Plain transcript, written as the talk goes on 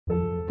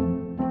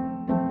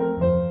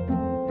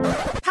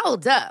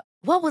Hold up.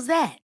 What was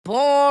that?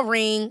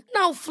 Boring.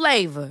 No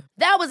flavor.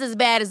 That was as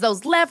bad as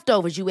those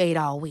leftovers you ate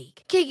all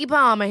week. Keke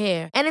Palmer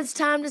here, and it's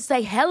time to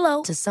say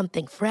hello to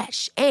something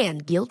fresh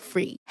and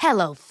guilt-free.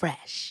 Hello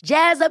Fresh.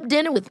 Jazz up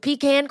dinner with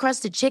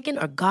pecan-crusted chicken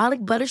or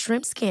garlic butter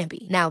shrimp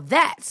scampi. Now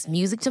that's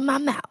music to my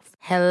mouth.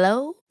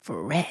 Hello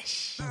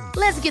Fresh.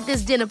 Let's get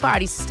this dinner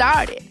party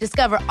started.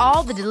 Discover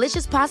all the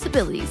delicious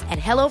possibilities at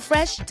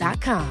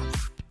hellofresh.com.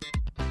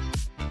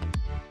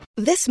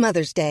 This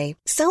Mother's Day,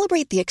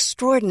 celebrate the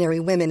extraordinary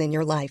women in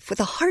your life with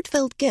a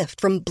heartfelt gift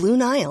from Blue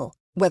Nile.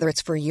 Whether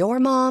it's for your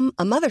mom,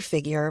 a mother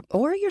figure,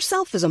 or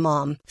yourself as a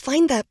mom,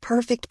 find that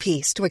perfect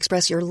piece to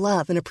express your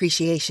love and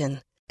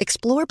appreciation.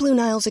 Explore Blue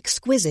Nile's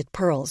exquisite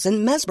pearls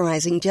and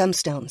mesmerizing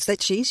gemstones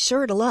that she's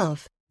sure to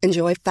love.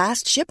 Enjoy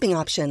fast shipping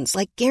options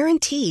like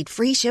guaranteed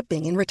free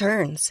shipping and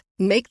returns.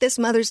 Make this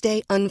Mother's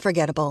Day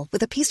unforgettable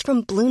with a piece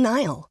from Blue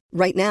Nile.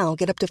 Right now,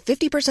 get up to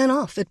 50%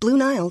 off at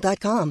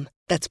BlueNile.com.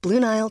 That's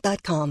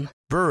BlueNile.com.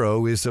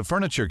 Burrow is a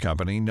furniture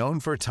company known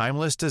for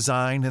timeless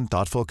design and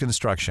thoughtful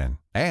construction,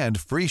 and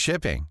free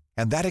shipping,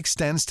 and that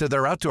extends to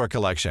their outdoor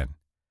collection.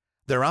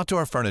 Their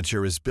outdoor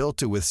furniture is built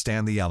to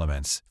withstand the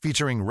elements,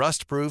 featuring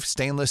rust-proof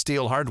stainless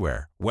steel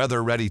hardware,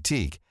 weather-ready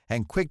teak,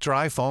 and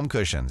quick-dry foam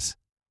cushions.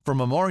 For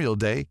Memorial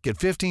Day, get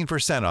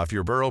 15% off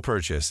your Burrow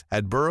purchase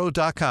at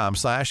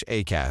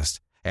burrow.com/ACAST,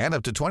 and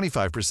up to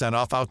 25%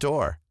 off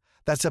outdoor.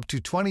 That's up to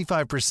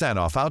 25%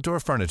 off outdoor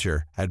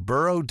furniture at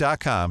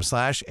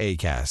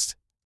burrow.com/ACAST.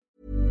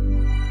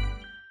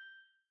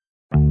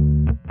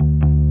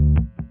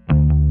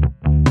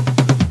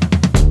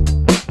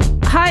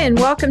 Hi, and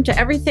welcome to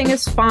Everything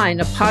is Fine,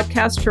 a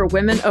podcast for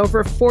women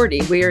over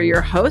 40. We are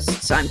your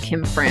hosts. I'm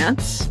Kim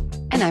France.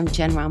 And I'm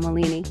Jen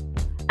Romolini.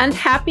 And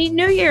Happy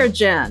New Year,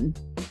 Jen.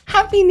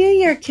 Happy New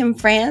Year, Kim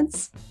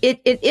France. It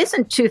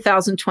isn't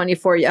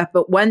 2024 yet,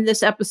 but when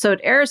this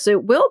episode airs,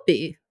 it will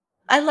be.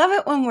 I love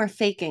it when we're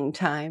faking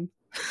time.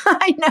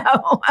 I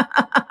know.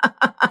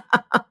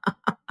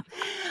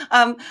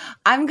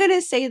 I'm going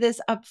to say this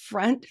up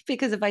front,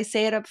 because if I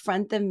say it up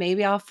front, then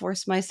maybe I'll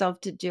force myself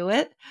to do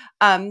it.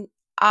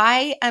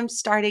 I am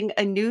starting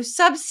a new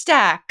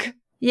Substack.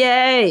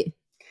 Yay.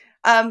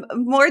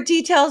 More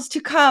details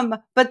to come,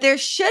 but there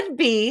should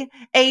be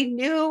a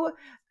new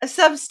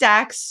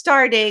Substack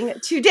starting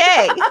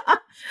today.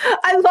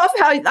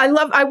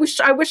 I wish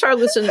our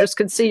listeners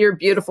could see your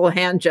beautiful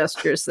hand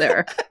gestures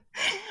there.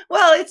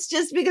 Well, it's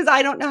just because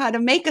I don't know how to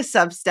make a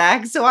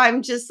Substack, so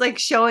I'm just like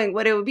showing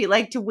what it would be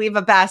like to weave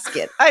a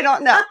basket. I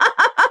don't know.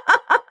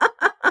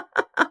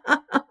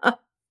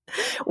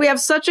 We have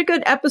such a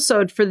good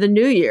episode for the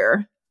new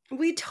year.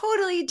 We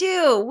totally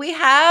do. We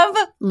have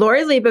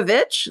Lori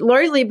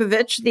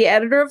Leibovich, the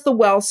editor of the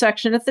Well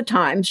section at the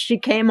Times. She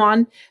came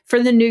on for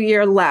the new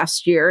year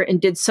last year and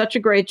did such a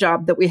great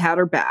job that we had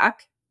her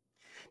back.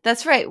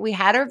 That's right. We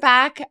had her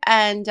back,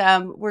 and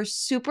we're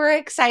super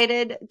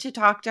excited to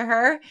talk to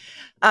her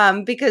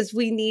because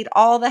we need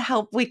all the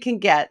help we can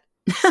get.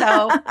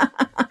 So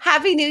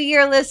Happy New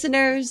Year,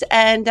 listeners.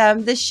 And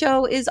this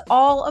show is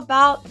all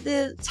about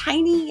the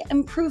tiny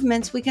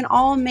improvements we can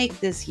all make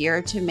this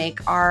year to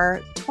make our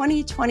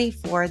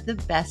 2024 the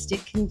best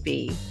it can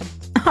be.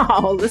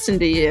 Oh, listen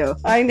to you.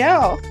 I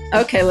know.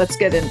 Okay, let's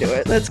get into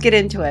it.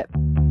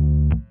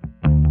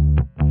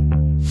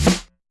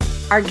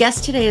 Our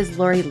guest today is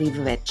Lori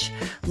Leibovich.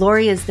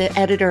 Lori is the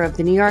editor of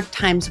the New York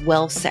Times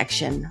Well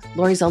section.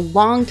 Lori's a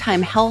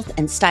longtime health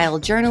and style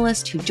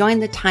journalist who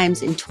joined the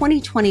Times in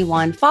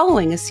 2021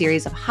 following a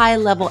series of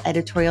high-level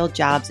editorial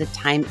jobs at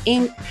Time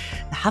Inc.,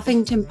 the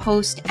Huffington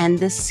Post, and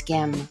The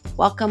Skimm.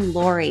 Welcome,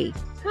 Lori.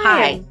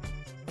 Hi.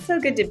 So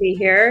good to be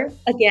here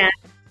again.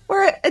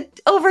 We're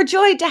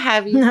overjoyed to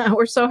have you.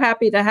 We're so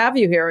happy to have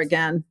you here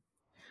again.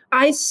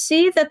 I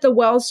see that the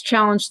Wells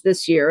Challenge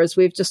this year, as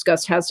we've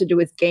discussed, has to do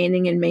with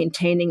gaining and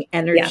maintaining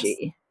energy.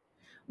 Yes.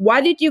 Why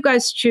did you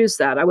guys choose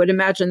that? I would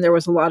imagine there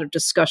was a lot of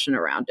discussion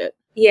around it.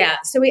 Yeah,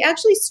 so we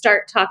actually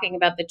start talking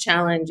about the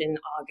challenge in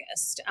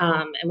August.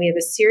 And we have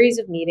a series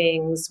of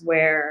meetings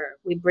where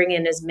we bring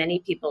in as many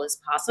people as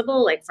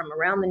possible, like from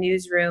around the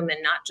newsroom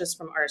and not just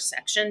from our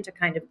section, to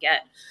kind of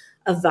get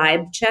a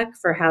vibe check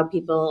for how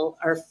people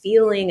are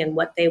feeling and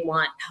what they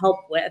want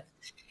help with.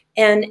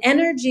 And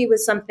energy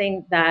was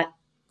something that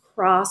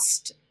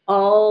crossed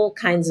all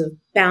kinds of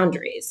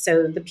boundaries.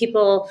 So the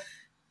people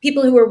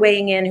who were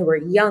weighing in, who were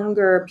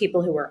younger,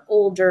 people who were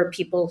older,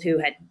 people who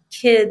had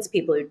kids,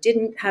 people who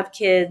didn't have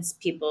kids,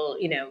 people,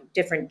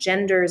 different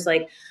genders,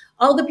 like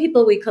all the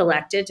people we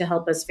collected to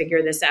help us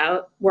figure this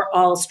out were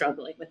all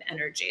struggling with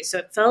energy. So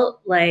it felt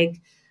like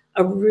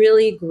a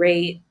really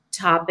great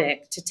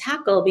topic to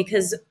tackle,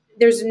 because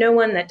there's no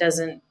one that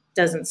doesn't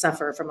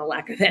suffer from a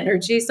lack of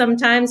energy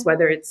sometimes,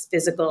 whether it's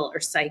physical or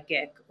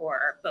psychic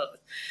or both.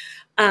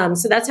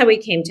 So that's how we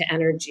came to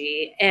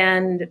energy.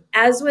 And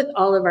as with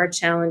all of our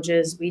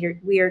challenges,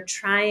 we are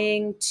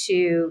trying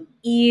to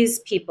ease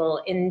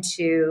people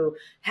into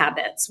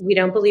habits. We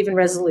don't believe in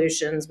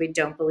resolutions. We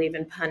don't believe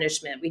in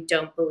punishment. We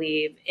don't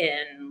believe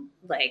in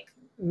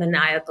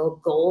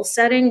maniacal goal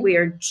setting. We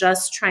are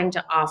just trying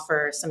to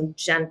offer some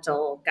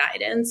gentle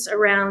guidance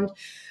around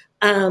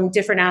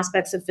different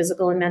aspects of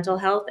physical and mental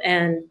health.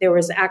 And there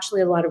was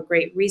actually a lot of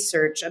great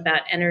research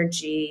about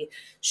energy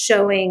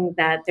showing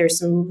that there's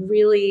some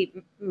really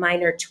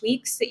minor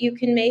tweaks that you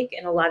can make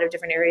in a lot of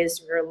different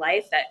areas of your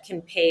life that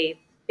can pay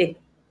big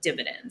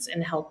dividends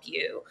and help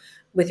you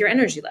with your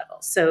energy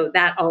levels. So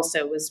that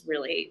also was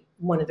really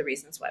one of the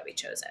reasons why we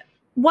chose it.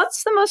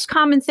 What's the most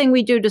common thing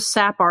we do to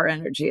sap our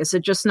energy? Is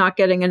it just not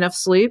getting enough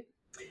sleep?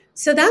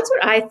 So that's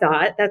what I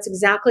thought. That's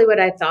exactly what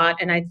I thought.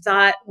 And I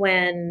thought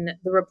when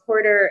the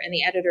reporter and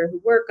the editor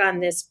who work on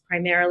this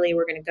primarily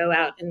were going to go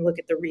out and look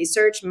at the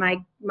research,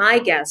 my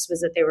guess was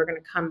that they were going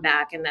to come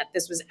back and that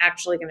this was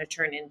actually going to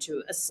turn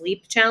into a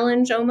sleep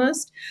challenge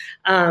almost,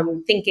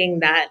 thinking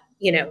that,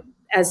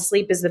 as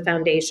sleep is the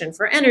foundation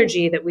for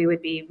energy, that we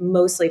would be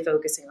mostly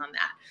focusing on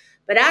that.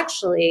 But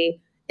actually,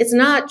 it's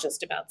not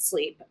just about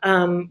sleep.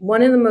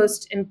 One of the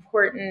most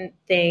important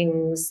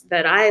things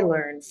that I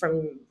learned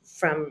from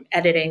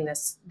editing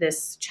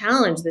this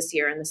challenge this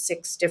year and the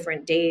 6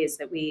 different days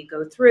that we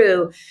go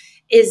through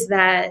is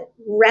that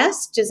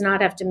rest does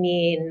not have to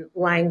mean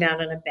lying down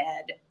on a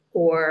bed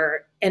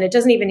and it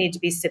doesn't even need to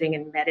be sitting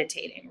and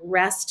meditating.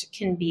 Rest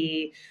can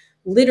be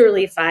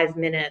literally 5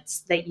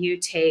 minutes that you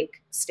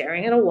take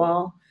staring at a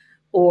wall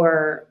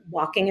or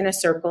walking in a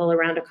circle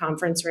around a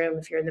conference room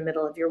if you're in the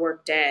middle of your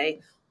workday,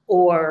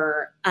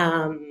 or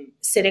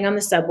sitting on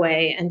the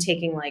subway and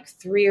taking like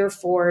 3 or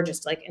 4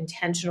 just like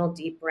intentional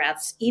deep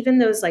breaths, even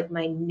those like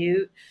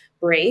minute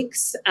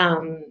breaks,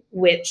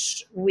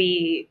 which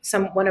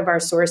one of our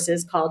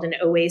sources called an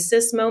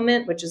oasis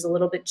moment, which is a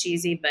little bit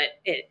cheesy,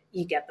 but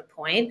you get the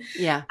point.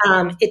 Yeah.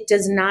 It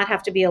does not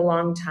have to be a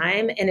long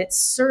time. And it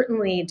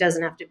certainly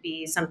doesn't have to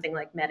be something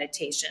like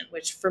meditation,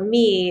 which for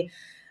me,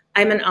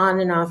 I'm an on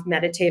and off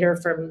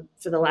meditator for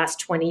the last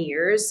 20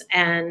 years.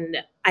 And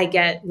I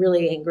get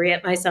really angry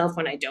at myself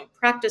when I don't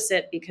practice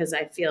it because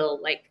I feel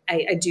like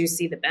I do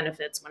see the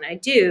benefits when I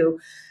do.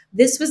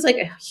 This was like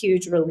a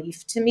huge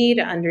relief to me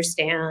to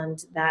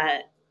understand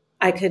that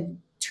I could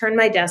turn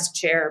my desk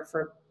chair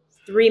for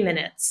 3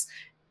 minutes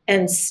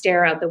and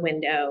stare out the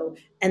window.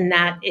 And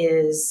that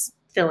is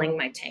filling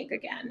my tank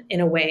again in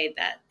a way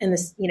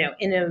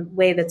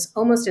that's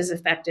almost as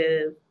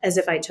effective as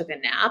if I took a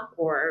nap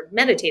or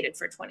meditated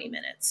for 20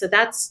 minutes. So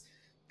that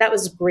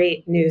was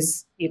great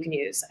news you can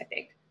use, I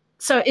think.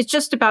 So it's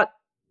just about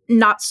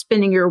not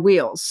spinning your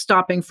wheels,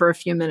 stopping for a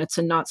few minutes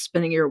and not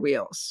spinning your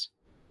wheels.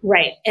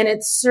 Right. And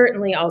it's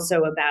certainly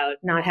also about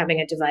not having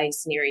a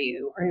device near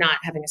you or not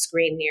having a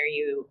screen near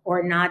you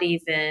or not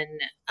even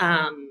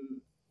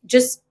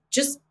just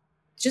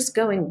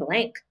going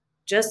blank.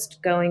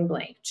 Just going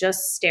blank,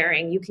 just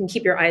staring. You can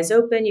keep your eyes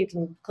open, you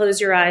can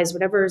close your eyes,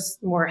 whatever is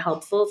more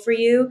helpful for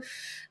you.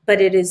 But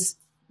it is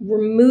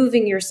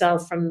removing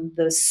yourself from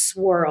the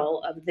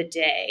swirl of the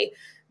day.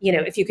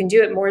 If you can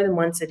do it more than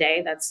once a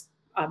day, that's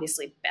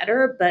obviously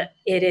better. But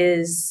it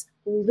is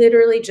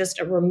literally just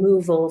a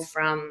removal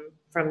from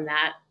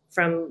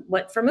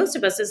what for most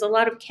of us is a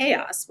lot of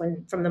chaos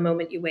from the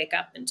moment you wake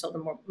up until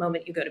the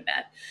moment you go to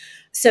bed.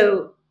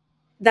 So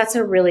that's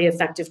a really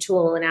effective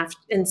tool.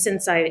 And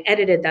since I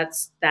edited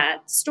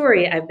that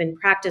story, I've been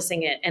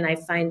practicing it. And I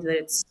find that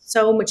it's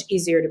so much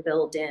easier to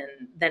build in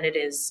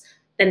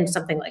than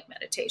something like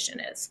meditation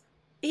is.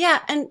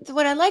 Yeah. And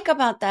what I like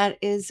about that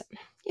is,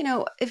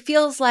 it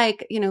feels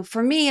like,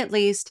 for me at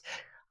least,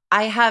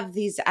 I have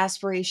these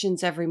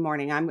aspirations every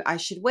morning. I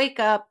should wake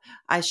up.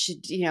 I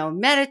should,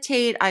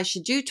 meditate. I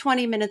should do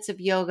 20 minutes of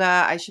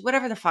yoga. I should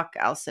whatever the fuck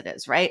else it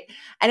is, right?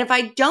 And if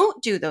I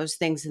don't do those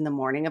things in the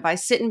morning, if I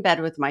sit in bed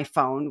with my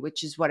phone,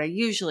 which is what I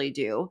usually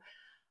do,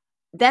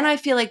 then I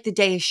feel like the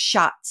day is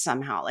shot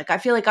somehow. Like I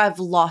feel like I've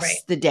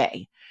lost the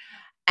day.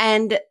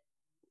 And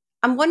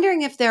I'm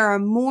wondering if there are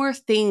more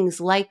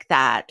things like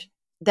that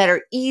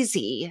are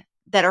easy,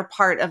 that are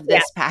part of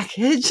this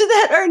package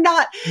that are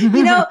not,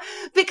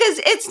 because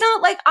it's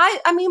not like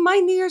I mean, my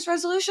New Year's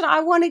resolution, I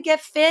want to get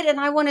fit and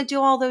I want to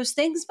do all those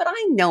things, but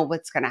I know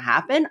what's going to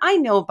happen. I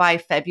know by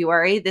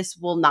February,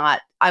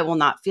 I will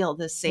not feel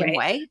the same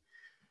way.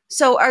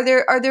 So are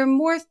there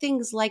more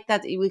things like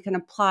that we can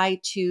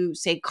apply to,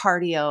 say,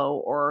 cardio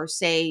or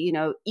say,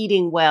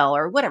 eating well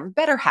or whatever,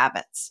 better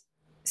habits?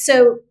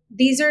 So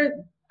these are,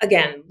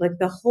 again, like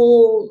the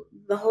whole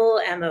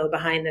MO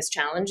behind this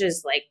challenge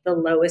is like the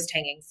lowest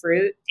hanging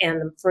fruit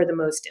and for the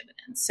most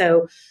dividends.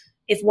 So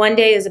if one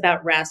day is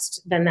about rest,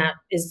 then that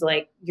is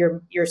like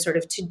your sort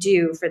of to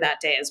do for that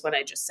day is what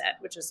I just said,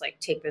 which is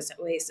like take this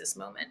oasis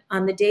moment.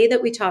 On the day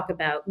that we talk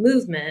about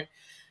movement,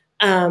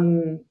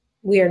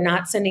 we are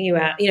not sending you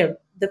out.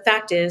 The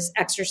fact is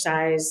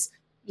exercise,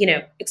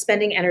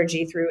 expending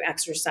energy through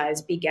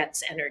exercise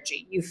begets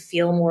energy. You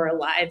feel more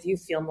alive. You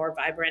feel more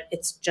vibrant.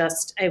 It's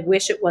just, I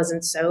wish it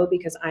wasn't so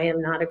because I am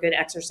not a good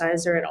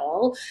exerciser at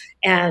all.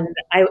 And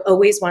I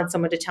always want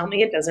someone to tell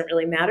me it doesn't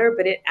really matter,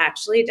 but it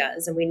actually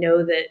does. And we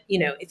know that,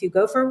 if you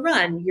go for a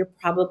run, you're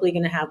probably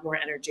going to have more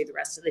energy the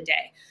rest of the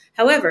day.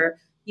 However,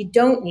 you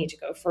don't need to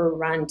go for a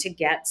run to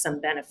get some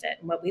benefit.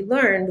 And what we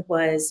learned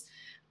was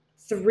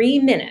 3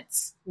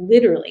 minutes,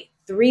 literally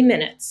 3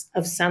 minutes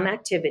of some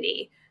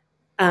activity.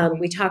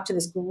 We talked to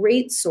this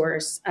great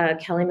source,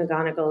 Kelly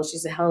McGonigal.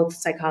 She's a health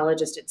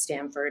psychologist at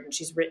Stanford, and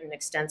she's written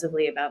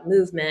extensively about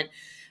movement.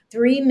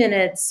 3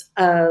 minutes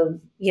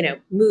of,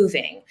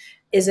 moving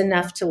is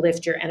enough to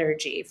lift your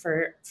energy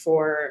for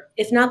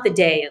if not the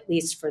day, at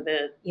least for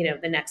the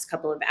next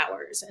couple of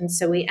hours. And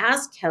so we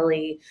asked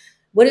Kelly,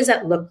 what does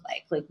that look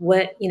like? Like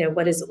what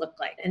does it look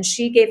like? And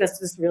she gave us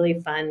this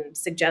really fun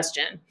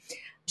suggestion.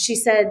 She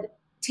said,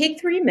 take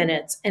 3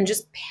 minutes and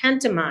just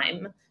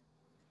pantomime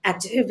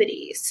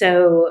activity.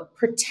 So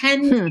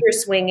pretend you're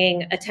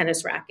swinging a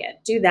tennis racket.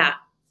 Do that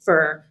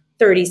for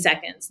 30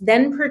 seconds.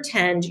 Then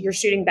pretend you're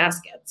shooting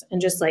baskets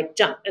and just like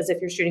jump as if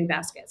you're shooting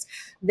baskets.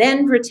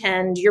 Then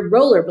pretend you're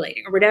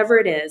rollerblading or whatever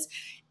it is.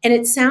 And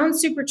it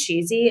sounds super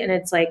cheesy and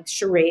it's like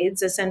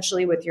charades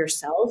essentially with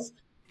yourself.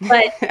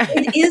 But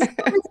it is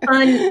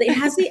fun. It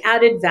has the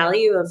added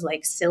value of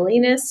like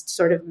silliness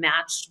sort of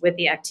matched with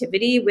the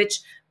activity,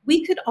 which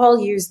we could all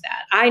use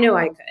that. I know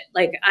I could.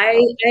 Like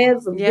I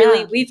have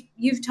really,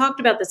 you've talked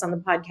about this on the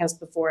podcast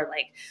before,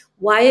 like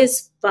why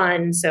is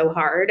fun so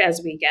hard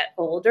as we get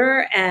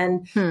older?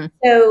 And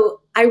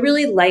so I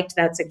really liked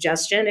that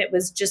suggestion. It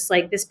was just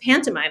like this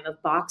pantomime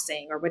of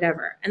boxing or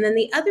whatever. And then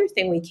the other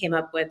thing we came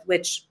up with,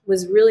 which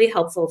was really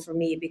helpful for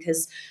me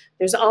because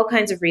there's all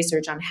kinds of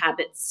research on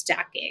habit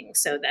stacking.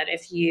 So that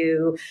if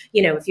you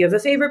have a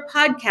favorite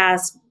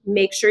podcast,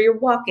 make sure you're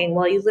walking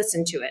while you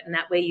listen to it. And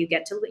that way you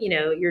get to,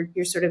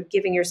 you're sort of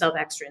giving yourself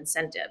extra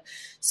incentive.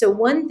 So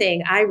one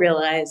thing I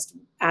realized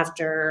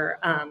after,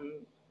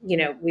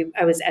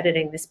 I was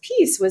editing this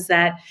piece was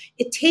that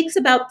it takes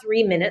about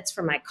 3 minutes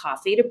for my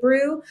coffee to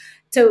brew.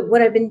 So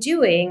what I've been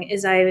doing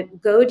is I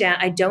go down,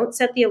 I don't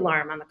set the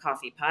alarm on the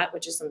coffee pot,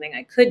 which is something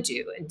I could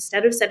do.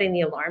 Instead of setting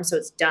the alarm so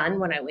it's done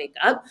when I wake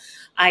up,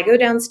 I go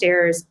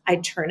downstairs, I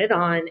turn it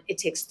on. It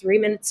takes 3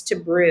 minutes to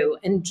brew.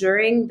 And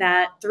during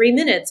that 3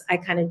 minutes, I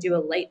kind of do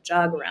a light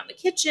jog around the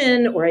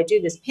kitchen, or I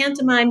do this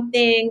pantomime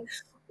thing.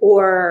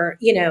 Or,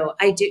 we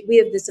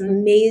have this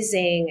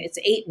amazing, it's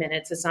 8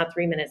 minutes, it's not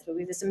 3 minutes, but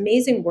we have this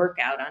amazing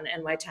workout on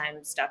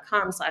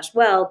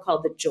nytimes.com/well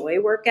called the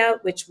Joy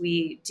Workout, which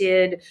we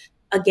did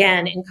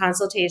again in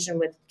consultation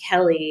with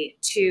Kelly.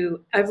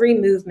 To every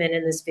movement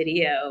in this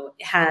video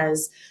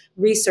has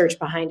research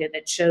behind it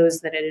that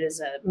shows that it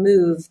is a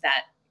move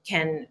that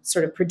can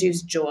sort of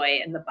produce joy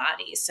in the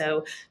body.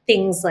 So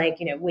things like,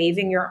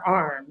 waving your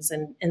arms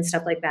and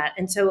stuff like that.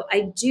 And so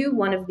I do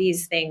one of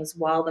these things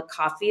while the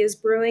coffee is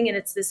brewing, and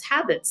it's this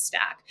habit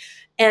stack.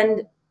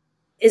 And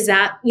is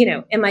that,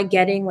 am I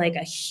getting like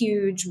a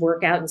huge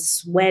workout and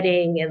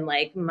sweating and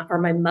like, are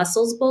my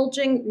muscles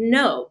bulging?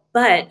 No,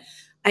 but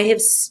I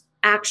have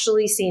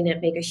actually seen it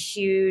make a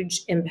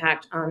huge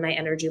impact on my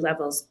energy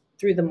levels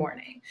through the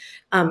morning.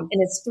 And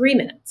it's 3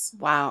 minutes.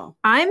 Wow.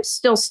 I'm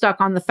still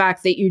stuck on the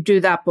fact that you do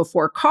that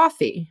before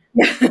coffee.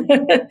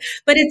 But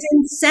it's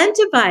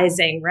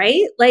incentivizing,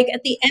 right? Like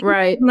at the end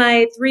of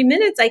my 3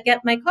 minutes, I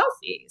get my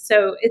coffee.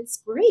 So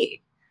it's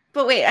great.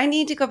 But wait, I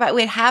need to go back.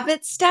 Wait,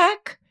 habit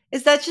stack?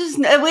 Is that just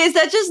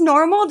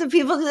normal? Do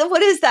people,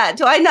 what is that?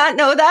 Do I not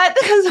know that?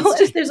 It's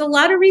just, there's a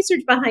lot of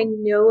research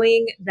behind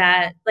knowing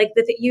that, like,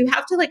 you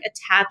have to like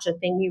attach a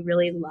thing you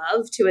really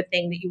love to a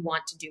thing that you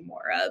want to do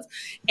more of.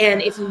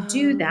 And if you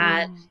do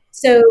that,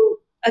 so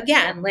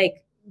again,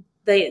 like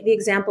the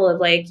example of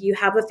like, you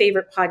have a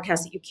favorite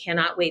podcast that you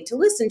cannot wait to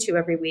listen to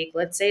every week.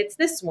 Let's say it's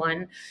this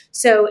one.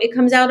 So it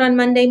comes out on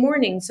Monday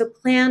morning. So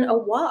plan a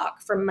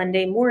walk from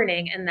Monday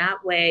morning. And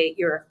that way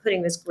you're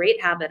putting this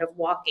great habit of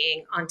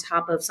walking on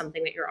top of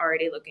something that you're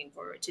already looking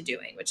forward to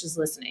doing, which is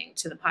listening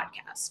to the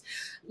podcast.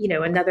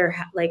 Another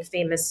like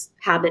famous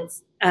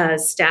habits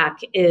stack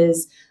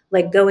is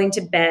like going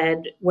to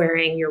bed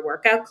wearing your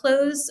workout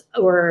clothes,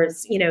 or,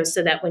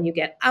 so that when you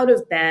get out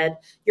of bed,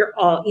 you're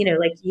all,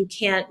 like you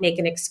can't make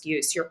an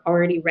excuse. You're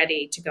already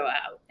ready to go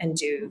out and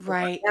do the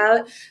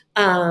workout.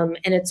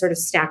 And it's sort of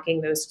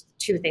stacking those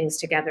two things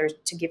together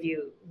to give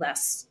you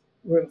less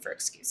room for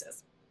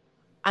excuses.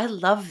 I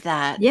love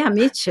that. Yeah,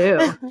 me too.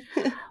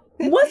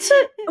 Well,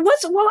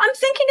 I'm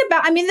thinking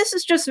about, this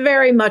is just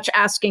very much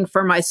asking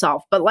for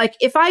myself, but like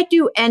if I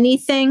do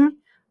anything,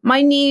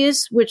 my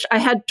knees, which I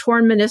had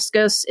torn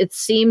meniscus, it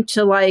seemed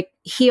to like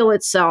heal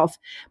itself.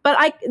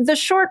 But the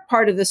short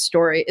part of this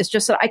story is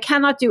just that I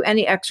cannot do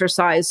any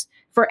exercise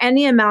for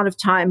any amount of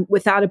time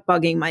without it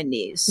bugging my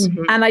knees.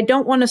 Mm-hmm. And I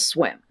don't want to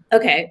swim.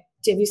 Okay.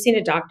 Have you seen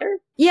a doctor?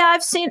 Yeah,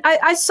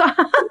 I saw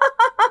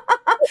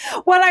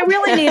what I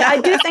really need. I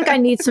do think I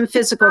need some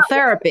physical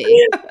therapy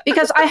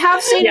because I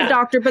have seen a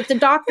doctor, but the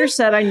doctor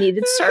said I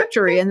needed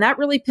surgery. And that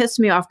really pissed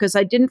me off because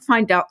I didn't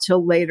find out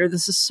till later.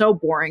 This is so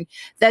boring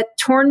that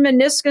torn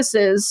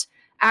meniscuses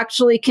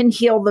actually can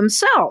heal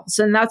themselves.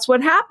 And that's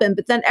what happened.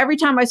 But then every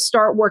time I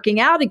start working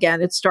out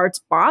again, it starts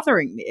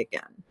bothering me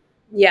again.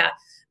 Yeah.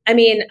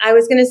 I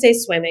was going to say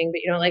swimming,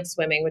 but you don't like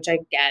swimming, which I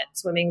get.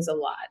 Swimming's a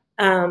lot.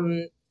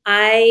 And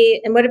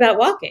what about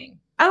walking?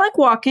 I like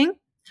walking,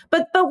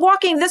 but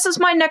walking, this is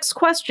my next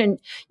question.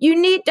 You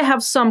need to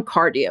have some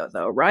cardio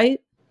though, right?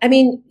 I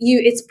mean,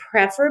 it's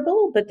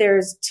preferable, but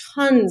there's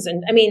tons.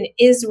 And I mean,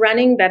 is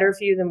running better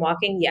for you than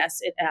walking? Yes,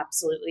 it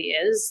absolutely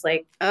is.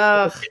 Like,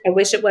 I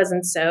wish it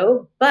wasn't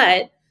so,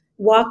 but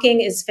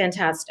walking is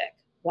fantastic.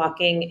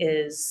 Walking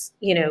is,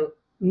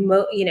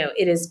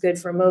 it is good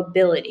for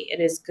mobility. It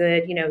is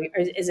good,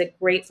 is it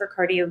great for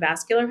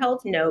cardiovascular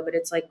health? No, but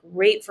it's like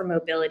great for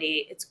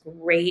mobility. It's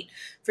great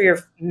for your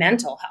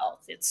mental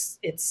health.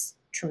 It's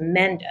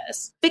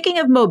tremendous. Speaking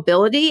of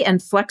mobility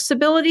and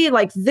flexibility,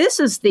 like this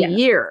is the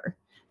year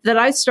that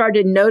I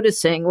started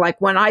noticing, like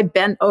when I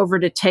bent over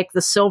to take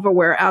the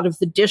silverware out of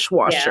the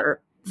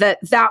dishwasher,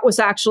 that was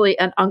actually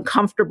an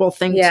uncomfortable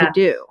thing to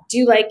do. Do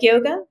you like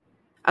yoga?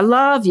 I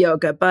love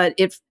yoga, but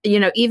if,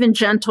 even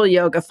gentle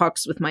yoga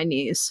fucks with my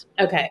knees.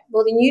 Okay.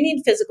 Well, then you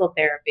need physical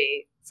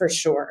therapy for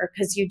sure,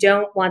 because you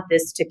don't want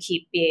this to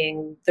keep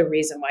being the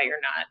reason why you're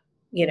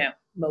not,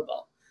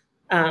 mobile.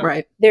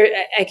 Right. There,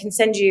 I can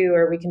send you,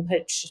 or we can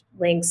put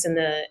links in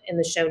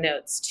the show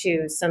notes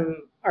to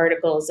some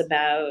articles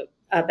about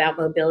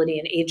mobility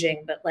and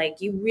aging, but like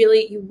you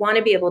want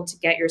to be able to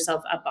get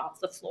yourself up off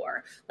the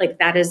floor. Like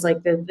that is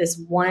like this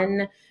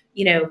one,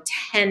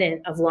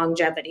 tenet of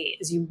longevity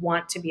is you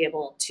want to be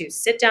able to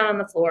sit down on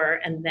the floor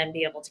and then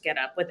be able to get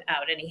up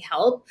without any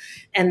help.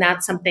 And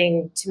that's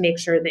something to make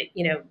sure that,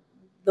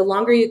 the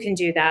longer you can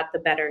do that, the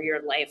better your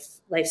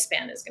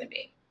lifespan is going to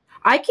be.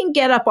 I can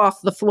get up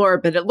off the floor,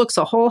 but it looks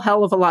a whole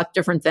hell of a lot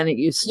different than it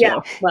used to. Yeah.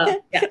 Well,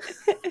 yeah.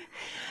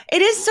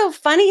 It is so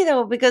funny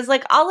though, because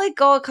like I'll like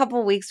go a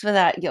couple weeks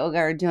without yoga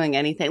or doing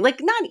anything, like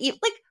not even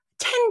like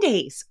 10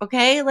 days.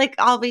 Okay. Like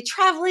I'll be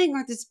traveling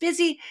or this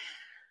busy.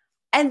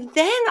 And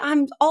then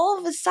I'm all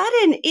of a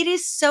sudden it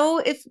is so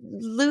if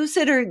lose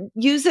it or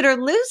use it or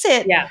lose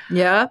it. Yeah.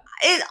 Yeah.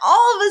 And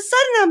all of a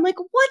sudden I'm like,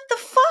 what the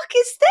fuck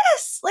is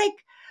this? Like,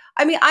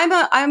 I mean,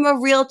 I'm a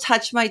real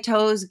touch my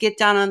toes, get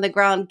down on the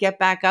ground, get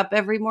back up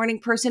every morning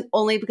person,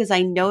 only because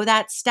I know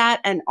that stat.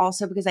 And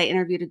also because I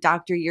interviewed a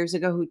doctor years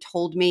ago who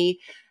told me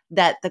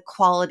that the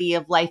quality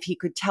of life he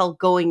could tell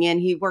going in,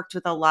 he worked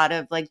with a lot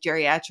of like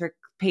geriatric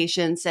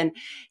patients, and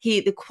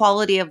the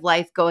quality of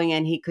life going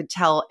in, he could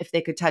tell if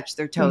they could touch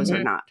their toes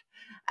or not.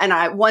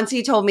 And once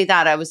he told me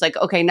that, I was like,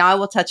 okay, now I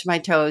will touch my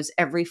toes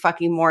every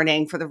fucking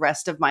morning for the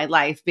rest of my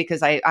life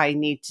because I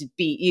need to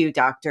beat you,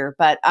 doctor.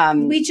 But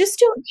we just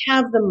don't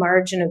have the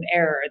margin of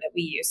error that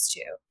we used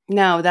to.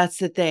 No, that's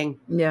the thing.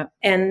 Yeah.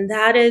 And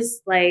that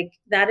is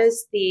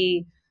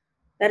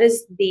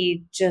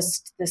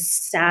just the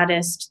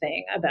saddest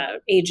thing about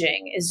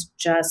aging is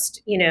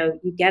just, you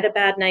get a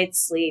bad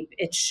night's sleep.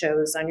 It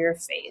shows on your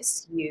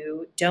face.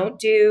 You don't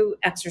do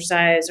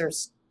exercise or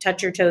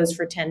touch your toes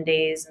for 10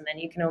 days and then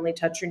you can only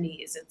touch your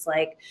knees. It's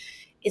like,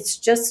 it's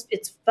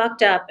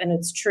fucked up and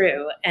it's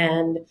true.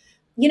 And,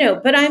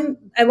 but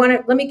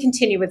let me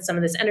continue with some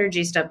of this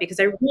energy stuff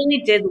because I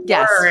really did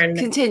learn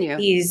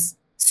these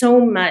so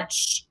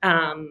much,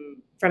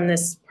 from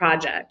this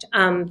project.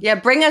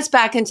 Bring us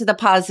back into the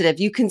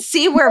positive. You can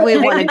see where we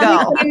want to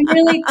go.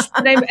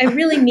 I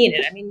really mean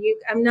it. I mean,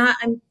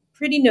 I'm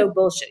pretty no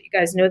bullshit. You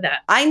guys know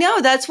that. I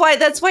know. That's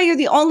why you're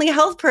the only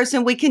health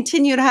person we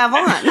continue to have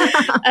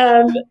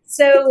on.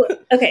 So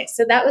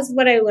that was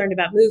what I learned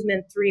about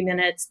movement, 3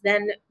 minutes.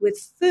 Then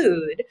with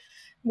food,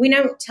 we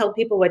don't tell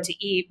people what to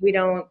eat.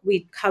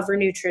 We cover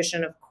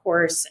nutrition, of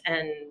course.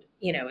 And,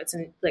 it's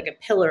like a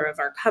pillar of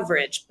our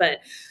coverage, but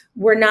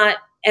we're not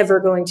ever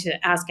going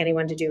to ask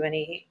anyone to do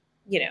any,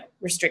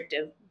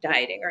 restrictive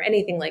dieting or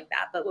anything like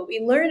that. But what we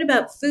learned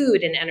about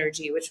food and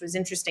energy, which was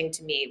interesting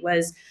to me,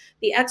 was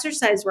the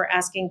exercise we're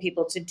asking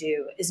people to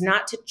do is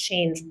not to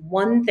change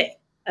one thing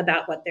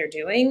about what they're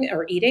doing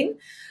or eating,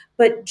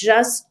 but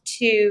just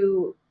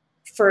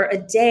for a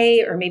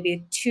day or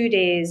maybe 2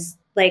 days,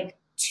 like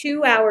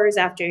 2 hours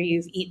after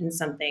you've eaten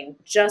something,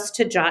 just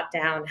to jot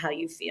down how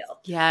you feel.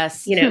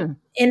 Yes.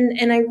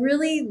 And I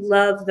really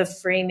love the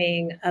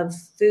framing of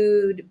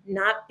food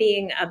not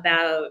being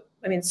about,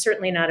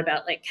 certainly not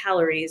about like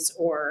calories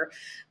or,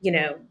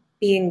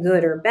 being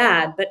good or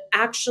bad, but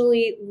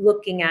actually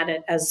looking at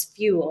it as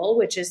fuel,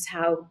 which is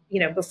how,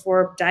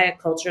 before diet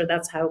culture,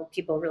 that's how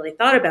people really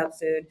thought about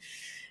food,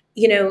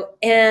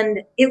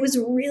 and it was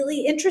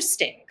really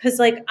interesting because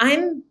like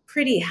I'm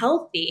pretty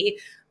healthy,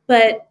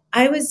 but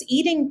I was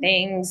eating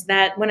things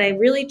that when I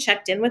really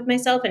checked in with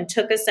myself and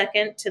took a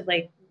second to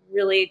like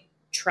really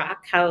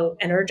track how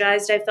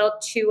energized I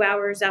felt 2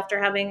 hours after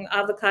having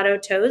avocado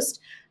toast,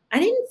 I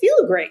didn't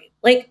feel great.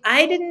 Like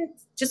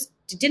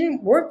it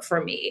didn't work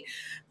for me.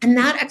 And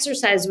that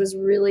exercise was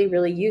really,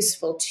 really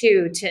useful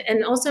too,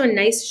 and also a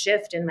nice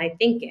shift in my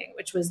thinking,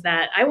 which was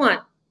that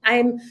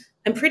I'm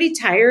pretty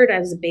tired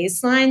as a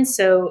baseline.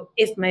 So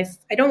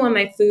I don't want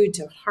my food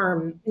to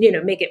harm,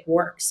 make it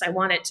worse. I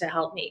want it to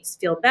help me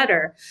feel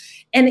better.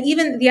 And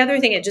even the other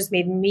thing it just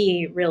made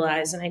me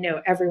realize, and I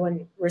know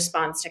everyone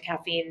responds to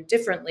caffeine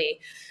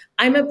differently.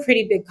 I'm a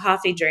pretty big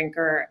coffee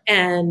drinker.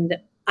 And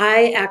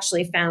I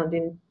actually found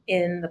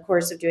in the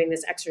course of doing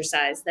this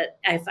exercise that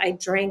if I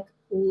drank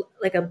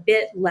like a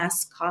bit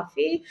less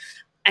coffee,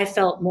 I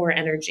felt more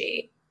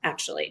energy.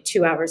 actually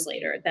 2 hours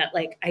later, that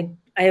like I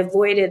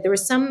avoided, there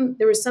was some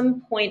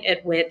point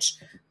at which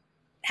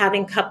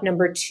having cup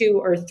number 2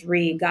 or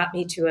 3 got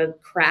me to a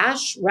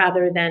crash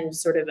rather than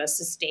sort of a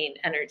sustained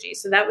energy.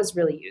 So that was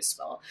really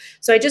useful.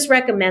 So I just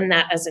recommend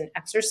that as an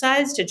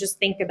exercise to just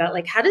think about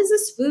like, how does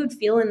this food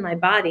feel in my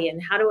body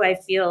and how do I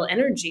feel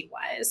energy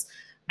wise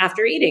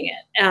after eating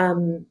it?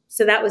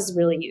 So that was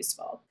really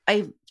useful.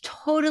 I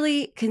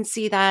totally can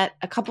see that.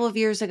 A couple of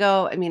years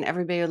ago, I mean,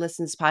 everybody who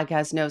listens to this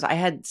podcast knows I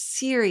had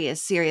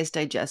serious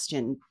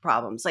digestion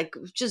problems, like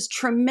just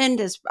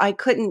tremendous. I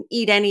couldn't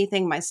eat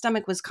anything. My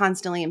stomach was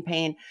constantly in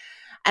pain.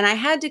 And I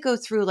had to go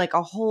through like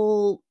a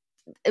whole,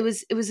 it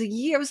was a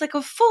year, it was like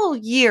a full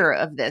year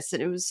of this.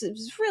 And it was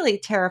really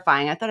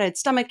terrifying. I thought I had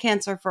stomach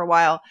cancer for a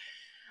while.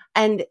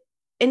 And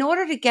in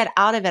order to get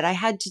out of it, I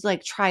had to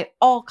like try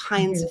all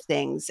kinds of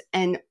things.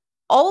 And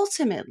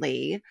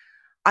ultimately,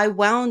 I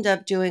wound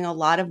up doing a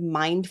lot of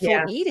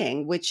mindful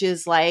eating, which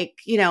is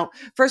like,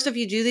 first if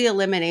you do the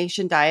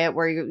elimination diet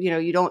where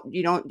you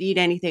don't eat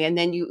anything and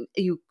then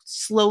you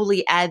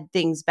slowly add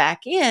things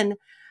back in.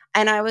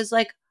 And I was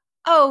like,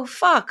 oh,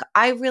 fuck,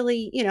 I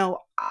really,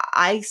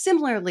 I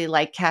similarly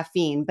like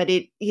caffeine, but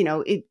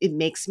it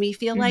makes me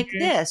feel like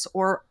this.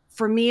 Or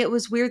for me, it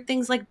was weird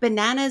things like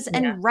bananas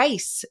and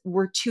rice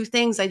were two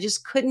things I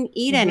just couldn't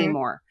eat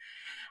anymore.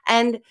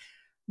 And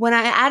when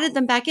I added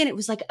them back in, it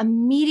was like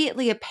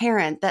immediately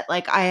apparent that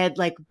like I had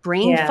like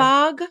brain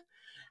fog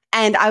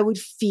and I would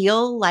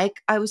feel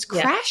like I was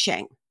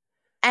crashing.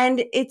 And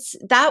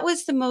that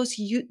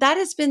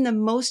has been the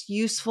most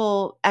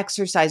useful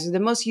exercise, or the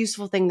most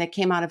useful thing that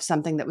came out of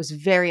something that was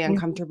very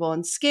uncomfortable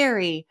and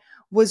scary,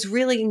 was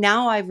really,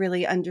 now I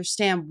really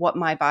understand what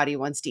my body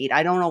wants to eat.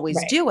 I don't always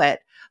do it,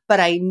 but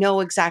I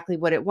know exactly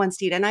what it wants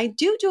to eat. And I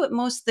do it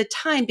most of the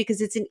time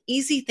because it's an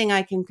easy thing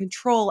I can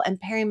control.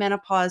 And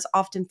perimenopause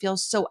often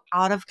feels so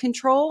out of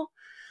control.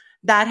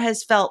 That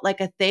has felt like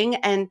a thing.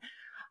 And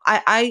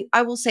I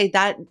will say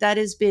that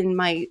has been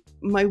my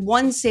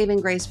one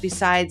saving grace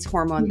besides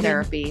hormone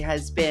therapy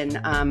has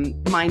been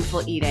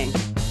mindful eating.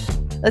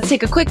 Let's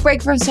take a quick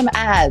break from some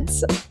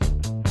ads.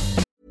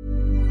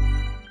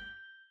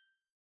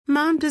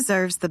 Mom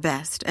deserves the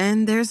best,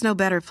 and there's no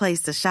better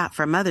place to shop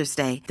for Mother's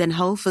Day than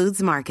Whole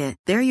Foods Market.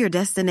 They're your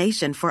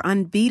destination for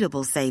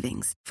unbeatable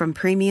savings, from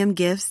premium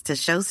gifts to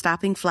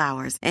show-stopping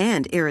flowers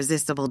and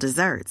irresistible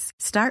desserts.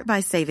 Start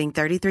by saving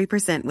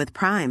 33% with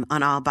Prime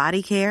on all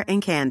body care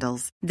and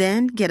candles.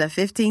 Then get a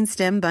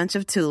 15-stem bunch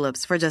of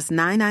tulips for just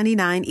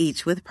 $9.99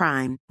 each with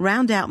Prime.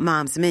 Round out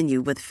Mom's menu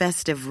with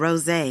festive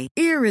rosé,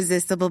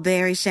 irresistible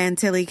berry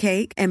chantilly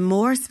cake, and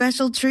more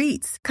special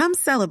treats. Come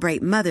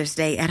celebrate Mother's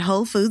Day at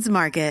Whole Foods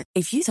Market.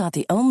 If you thought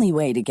the only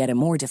way to get a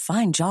more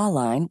defined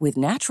jawline with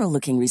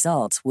natural-looking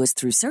results was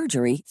through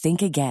surgery,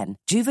 think again.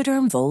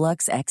 Juvederm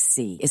Volux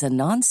XC is a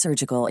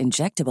non-surgical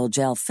injectable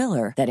gel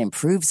filler that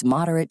improves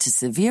moderate to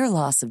severe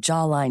loss of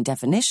jawline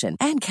definition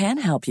and can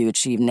help you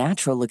achieve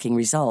natural-looking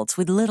results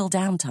with little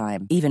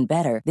downtime. Even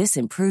better, this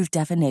improved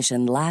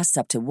definition lasts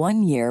up to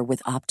 1 year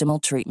with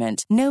optimal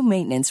treatment. No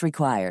maintenance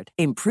required.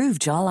 Improve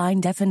jawline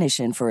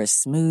definition for a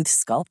smooth,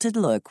 sculpted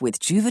look with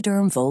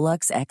Juvederm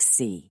Volux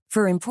XC.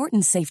 For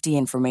important safety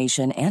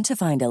information and to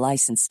find a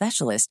licensed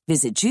specialist,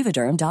 visit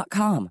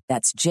Juvederm.com.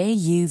 That's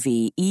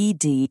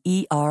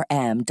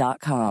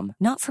JUVEDERM.com.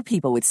 Not for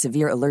people with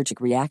severe allergic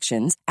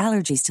reactions,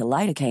 allergies to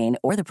lidocaine,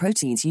 or the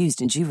proteins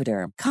used in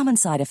Juvederm. Common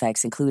side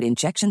effects include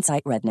injection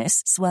site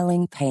redness,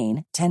 swelling,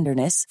 pain,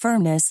 tenderness,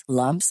 firmness,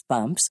 lumps,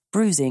 bumps,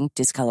 bruising,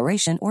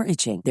 discoloration, or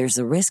itching. There's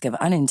a risk of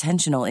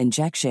unintentional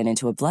injection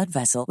into a blood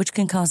vessel, which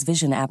can cause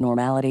vision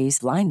abnormalities,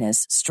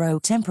 blindness,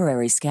 stroke,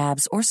 temporary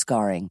scabs, or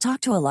scarring.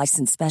 Talk to a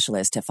licensed specialist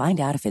to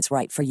find out if it's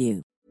right for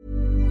you.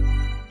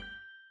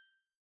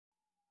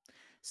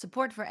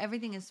 Support for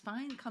Everything is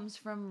Fine comes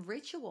from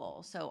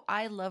Ritual. So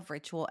I love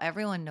Ritual.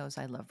 Everyone knows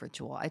I love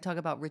Ritual. I talk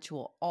about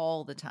Ritual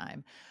all the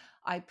time.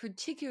 I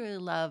particularly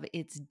love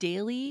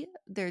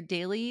their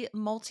daily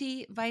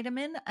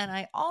multivitamin, and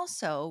I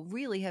also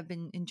really have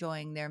been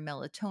enjoying their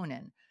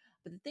melatonin.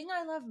 But the thing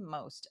I love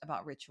most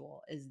about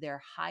Ritual is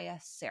their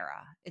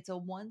Hyacera. It's a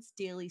once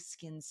daily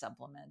skin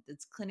supplement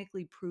that's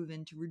clinically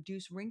proven to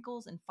reduce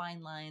wrinkles and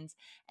fine lines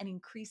and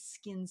increase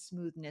skin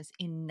smoothness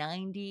in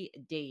 90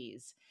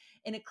 days.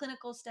 In a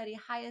clinical study,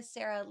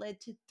 Hyacera led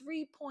to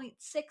 3.6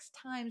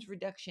 times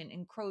reduction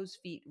in crow's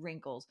feet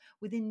wrinkles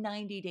within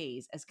 90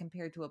 days as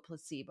compared to a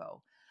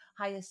placebo.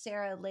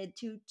 Hyacera led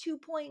to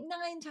 2.9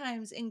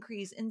 times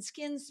increase in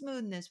skin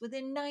smoothness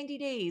within 90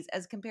 days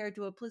as compared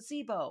to a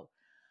placebo.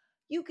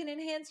 You can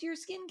enhance your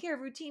skincare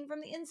routine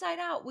from the inside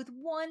out with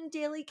one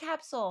daily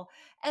capsule,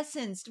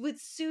 essenced with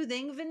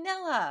soothing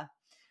vanilla.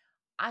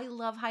 I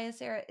love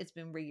Hyacera. It's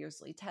been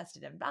rigorously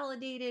tested and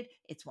validated.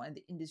 It's one of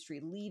the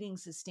industry leading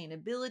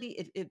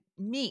sustainability. It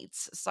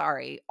meets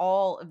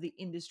all of the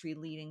industry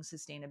leading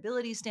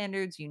sustainability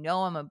standards. You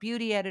know, I'm a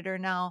beauty editor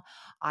now.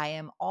 I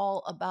am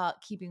all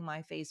about keeping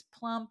my face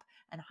plump,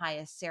 and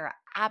Hyacera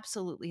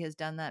absolutely has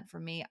done that for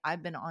me.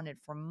 I've been on it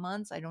for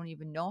months. I don't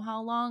even know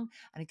how long,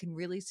 and I can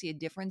really see a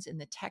difference in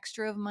the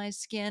texture of my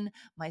skin.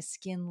 My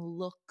skin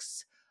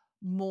looks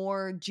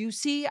more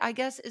juicy, I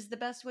guess is the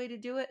best way to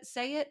do it.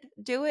 Say it,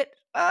 do it.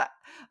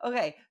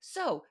 Okay,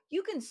 so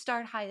you can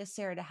start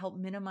Hyacera to help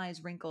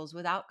minimize wrinkles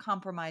without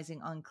compromising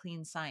on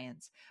clean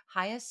science.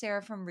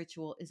 Hyacera from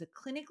Ritual is a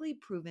clinically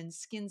proven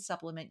skin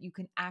supplement you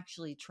can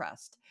actually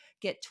trust.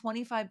 Get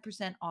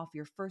 25% off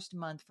your first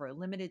month for a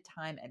limited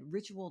time at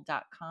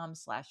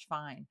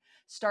ritual.com/fine.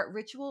 Start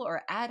Ritual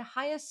or add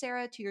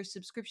Hyacera to your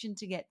subscription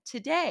to get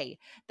today.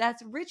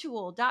 That's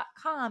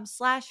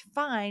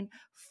ritual.com/fine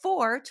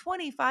for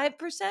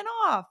 25%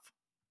 off.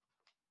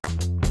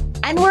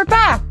 And we're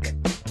back.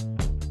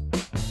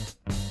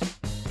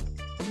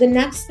 The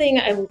next thing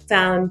I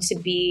found to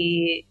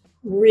be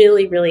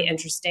really, really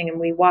interesting, and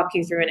we walk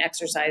you through an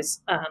exercise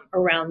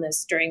around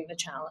this during the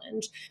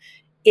challenge,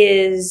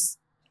 is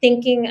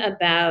thinking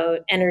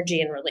about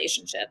energy and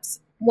relationships.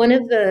 One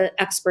of the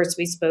experts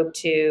we spoke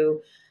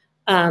to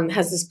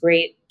has this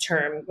great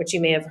term, which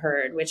you may have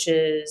heard, which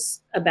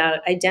is about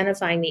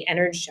identifying the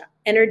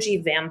energy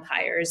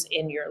vampires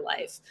in your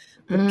life,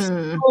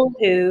 the people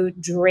who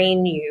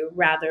drain you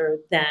rather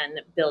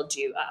than build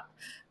you up.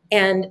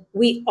 And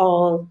we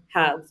all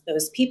have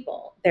those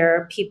people. There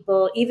are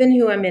people, even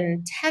who I'm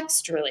in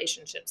text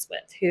relationships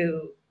with,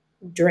 who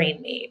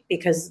drain me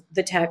because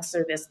the texts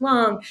are this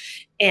long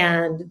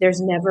and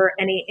there's never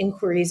any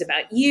inquiries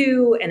about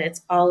you and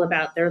it's all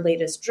about their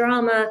latest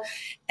drama.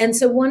 And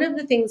so one of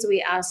the things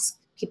we ask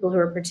people who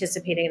are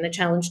participating in the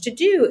challenge to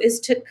do is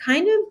to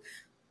kind of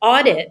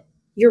audit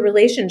your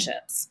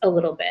relationships a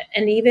little bit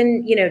and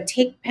even,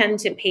 take pen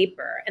to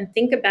paper and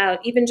think about,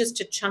 even just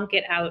to chunk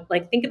it out,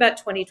 like think about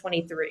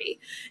 2023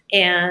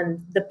 and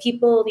the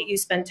people that you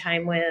spend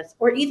time with,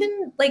 or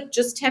even like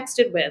just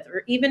texted with,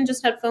 or even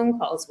just had phone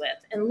calls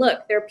with. And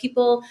look, there are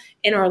people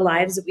in our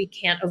lives that we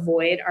can't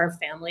avoid, our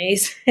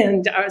families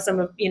and some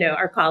of,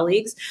 our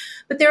colleagues,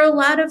 but there are a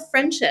lot of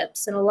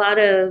friendships and a lot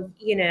of,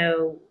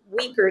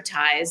 weaker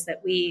ties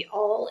that we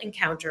all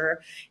encounter.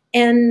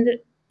 And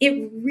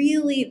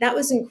that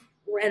was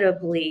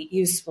incredibly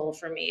useful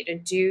for me to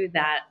do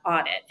that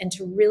audit and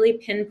to really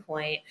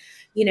pinpoint,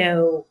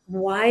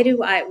 why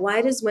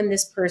does when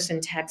this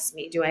person texts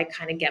me, do I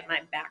kind of get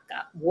my back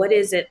up? What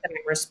is it that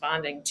I'm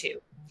responding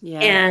to? Yeah.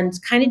 And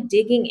kind of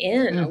digging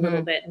in a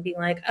little bit and being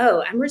like,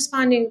 oh, I'm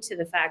responding to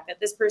the fact that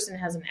this person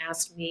hasn't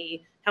asked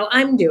me how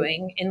I'm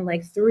doing in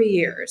like 3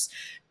 years,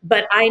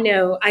 but I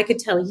know I could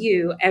tell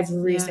you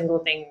every single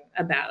thing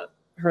about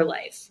her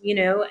life,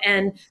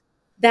 and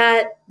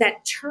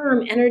that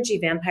term energy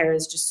vampire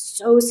is just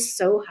so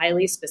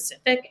highly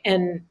specific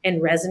and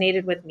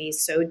resonated with me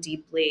so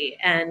deeply.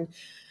 And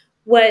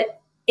what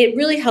it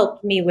really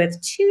helped me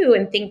with too,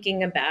 in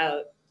thinking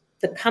about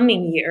the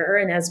coming year,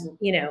 and as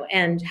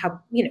and how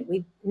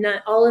we,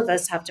 not all of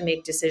us have to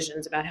make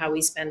decisions about how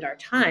we spend our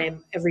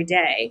time every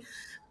day,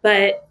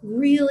 but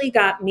really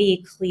got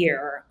me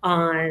clear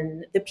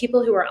on the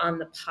people who are on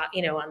the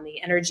on the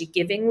energy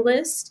giving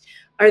list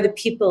are the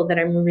people that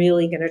I'm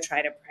really going to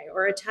try to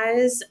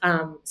prioritize.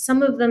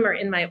 Some of them are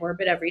in my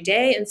orbit every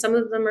day, and some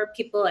of them are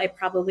people I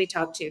probably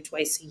talk to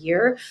twice a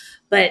year.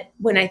 But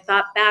when I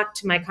thought back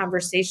to my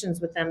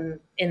conversations with them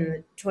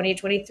in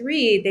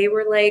 2023, they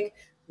were like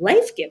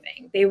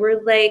life-giving. They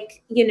were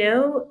like,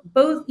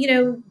 both,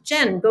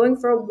 Jen, going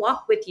for a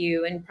walk with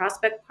you in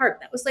Prospect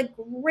Park, that was like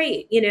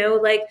great,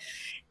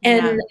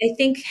 and I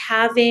think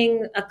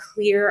having a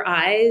clear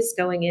eyes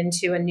going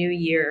into a new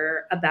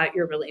year about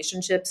your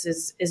relationships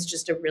is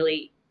just a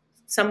really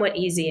somewhat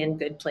easy and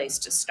good place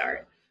to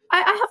start.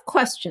 I have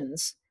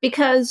questions,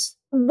 because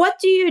what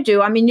do you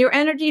do? I mean, your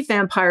energy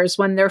vampires,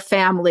 when they're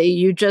family,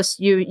 you just,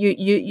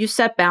 you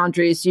set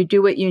boundaries, you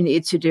do what you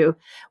need to do.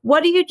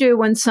 What do you do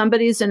when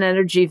somebody's an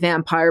energy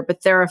vampire,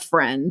 but they're a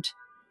friend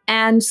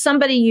and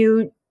somebody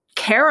you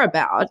care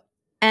about,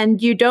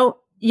 and you don't,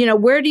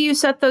 where do you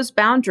set those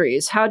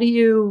boundaries?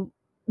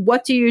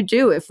 What do you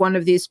do if one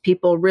of these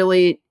people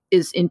really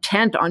is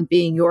intent on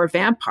being your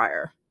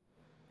vampire?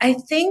 I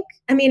think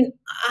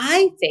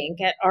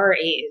at our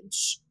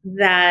age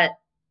that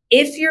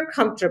if you're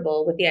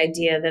comfortable with the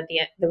idea that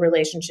the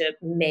relationship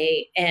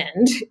may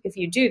end if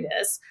you do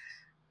this,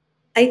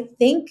 I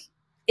think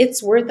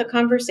it's worth a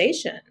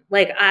conversation.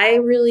 Like, I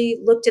really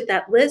looked at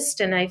that list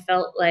and I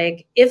felt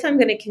like if I'm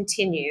going to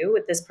continue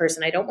with this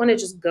person, I don't want to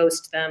just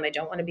ghost them. I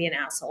don't want to be an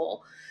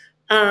asshole.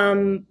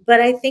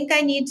 But I think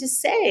I need to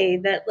say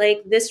that,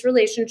 like, this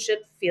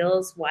relationship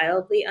feels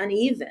wildly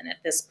uneven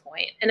at this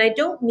point. And I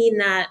don't mean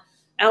that.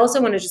 I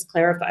also want to just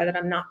clarify that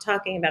I'm not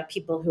talking about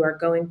people who are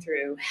going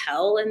through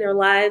hell in their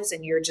lives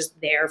and you're just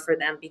there for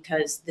them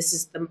because this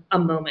is a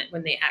moment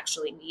when they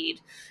actually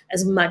need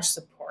as much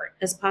support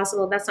as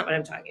possible. That's not what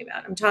I'm talking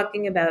about. I'm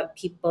talking about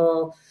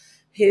people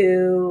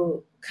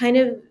who kind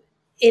of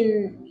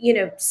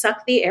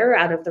suck the air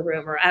out of the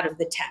room or out of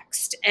the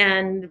text,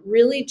 and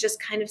really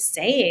just kind of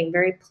saying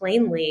very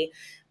plainly,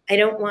 I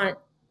don't want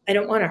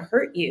to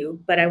hurt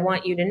you, but I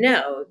want you to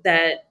know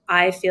that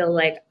I feel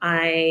like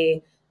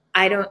I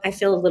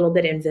feel a little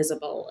bit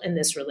invisible in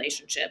this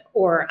relationship,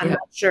 or I'm not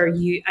sure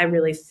I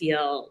really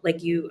feel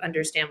like you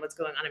understand what's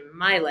going on in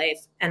my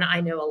life. And I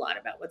know a lot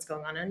about what's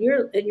going on in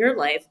your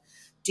life,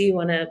 do you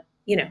want to,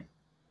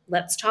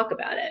 let's talk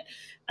about it.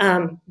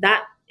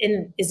 That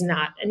is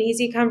not an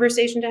easy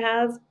conversation to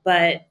have,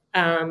 but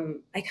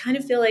I kind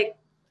of feel like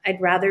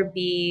I'd rather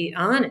be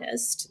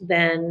honest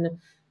than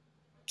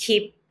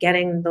keep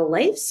getting the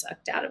life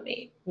sucked out of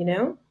me,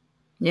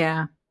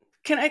 Yeah.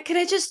 Can I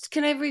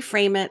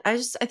reframe it?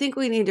 I think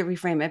we need to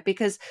reframe it,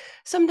 because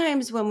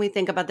sometimes when we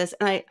think about this,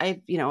 and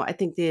I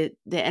think the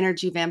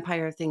energy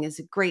vampire thing is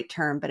a great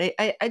term, but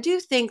I do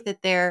think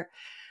that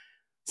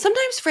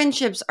sometimes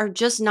friendships are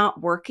just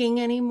not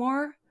working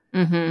anymore.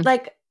 Mm-hmm.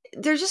 Like,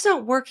 they're just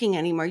not working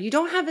anymore. You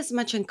don't have as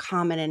much in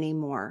common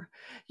anymore.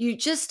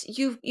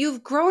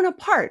 You've grown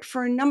apart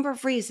for a number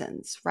of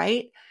reasons,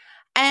 right?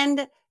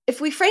 And if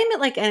we frame it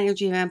like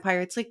energy vampire,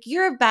 it's like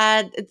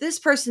this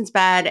person's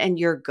bad and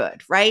you're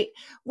good, right?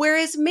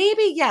 Whereas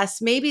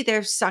maybe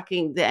they're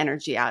sucking the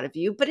energy out of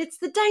you, but it's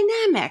the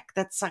dynamic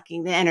that's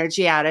sucking the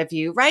energy out of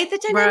you, right? The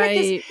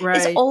dynamic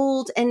is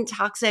old and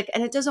toxic,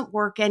 and it doesn't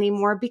work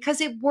anymore because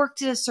it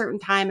worked at a certain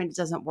time and it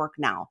doesn't work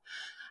now.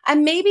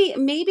 And maybe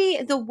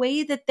the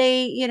way that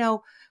they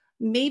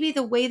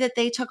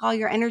took all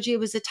your energy, it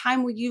was a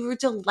time where you were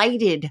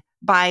delighted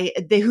by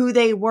who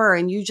they were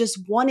and you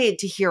just wanted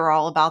to hear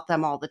all about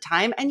them all the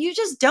time, and you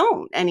just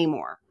don't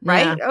anymore,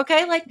 right? Yeah.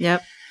 Okay,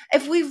 yep.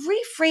 If we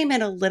reframe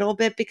it a little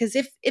bit, because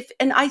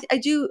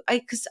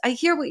because I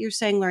hear what you're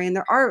saying, Lori, and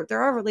there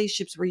are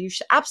relationships where you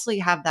should absolutely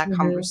have that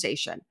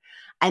conversation,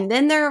 and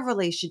then there are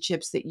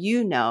relationships that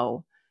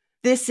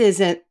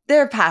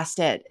they're past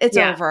it. It's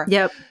over.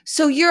 Yep.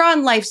 So you're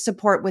on life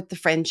support with the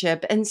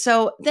friendship. And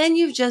so then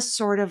you just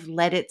sort of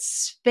let it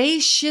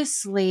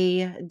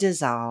spaciously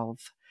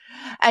dissolve.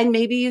 And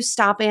maybe you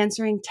stop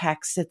answering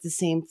texts at the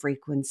same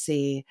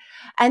frequency.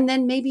 And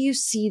then maybe you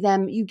see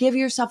them, you give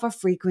yourself a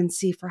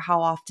frequency for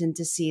how often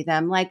to see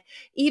them. Like,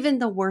 even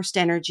the worst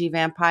energy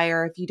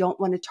vampire, if you don't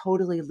want to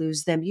totally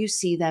lose them, you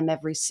see them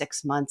every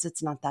 6 months.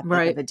 It's not that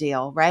big of a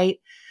deal, right?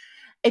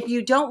 If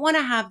you don't want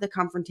to have the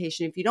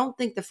confrontation, if you don't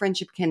think the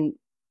friendship can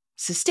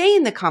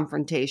sustain the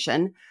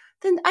confrontation,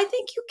 then I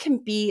think you can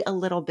be a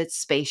little bit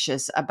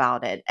spacious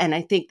about it. And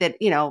I think that,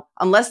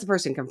 unless the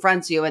person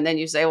confronts you and then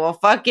you say, well,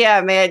 fuck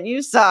yeah, man,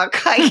 you suck.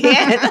 I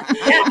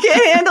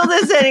can't handle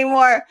this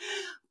anymore.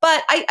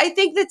 But I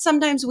think that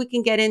sometimes we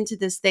can get into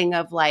this thing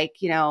of like,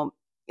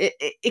 it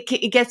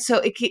can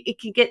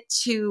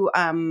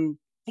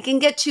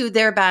get to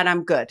they're bad,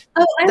 I'm good.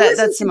 Oh,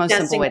 that's the most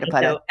simple way to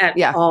put it.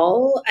 At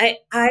all.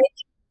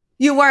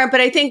 You weren't, but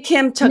I think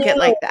Kim took it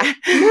like that.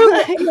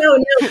 No,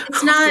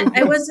 it's not.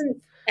 I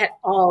wasn't at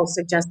all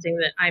suggesting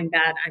that I'm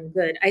bad, I'm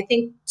good. I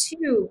think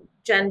too,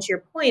 Jen, to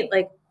your point,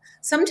 like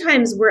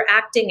sometimes we're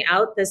acting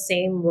out the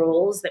same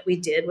roles that we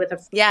did with a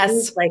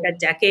friend like a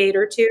decade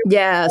or two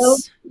ago.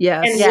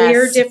 Yes. And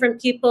we're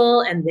different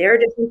people and they're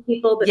different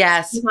people, but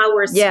somehow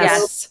we're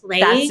still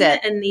playing.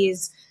 And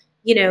these,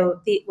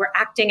 we're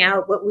acting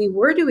out what we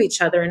were to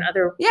each other and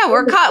other. Yeah,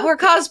 we're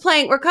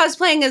cosplaying. We're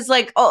cosplaying as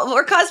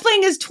we're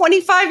cosplaying as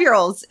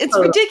 25-year-olds. It's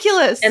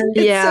ridiculous. And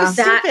it's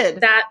so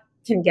stupid. That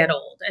can get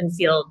old and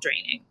feel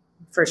draining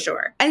for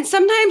sure. And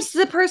sometimes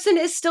the person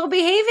is still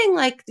behaving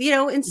like,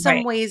 in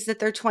some ways that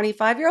they're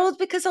 25-year-olds,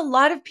 because a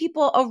lot of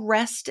people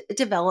arrest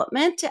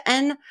development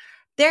and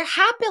they're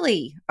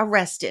happily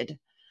arrested.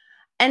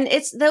 And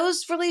it's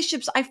those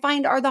relationships I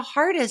find are the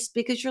hardest,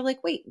 because you're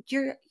like, wait,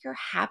 you're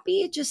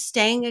happy just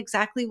staying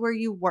exactly where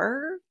you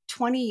were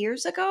 20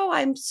 years ago?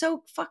 I'm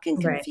so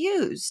fucking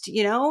confused.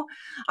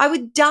 I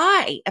would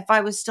die if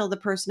I was still the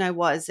person I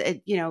was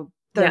at,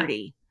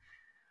 30.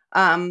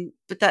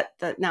 But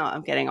that now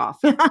I'm getting off.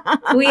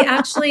 We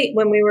actually,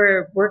 when we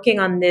were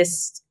working on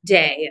this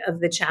day of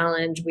the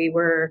challenge, we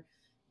were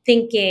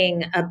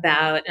thinking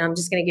about, and I'm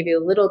just going to give you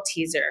a little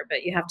teaser,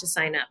 but you have to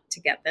sign up to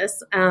get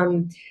this.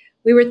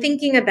 We were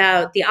thinking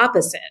about the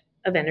opposite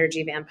of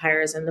energy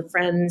vampires and the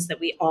friends that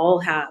we all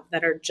have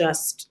that are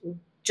just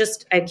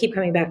I keep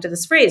coming back to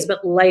this phrase,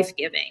 but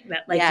life-giving,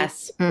 that like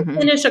you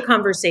finish a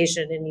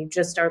conversation and you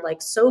just are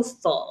like so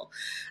full.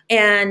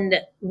 And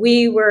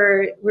we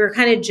were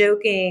kind of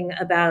joking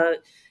about,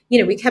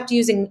 we kept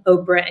using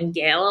Oprah and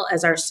Gail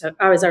as our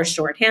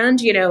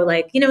shorthand,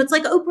 it's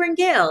like Oprah and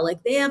Gail,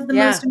 like they have the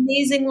most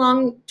amazing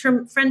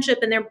long-term friendship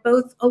and they're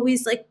both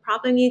always like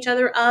propping each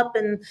other up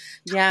and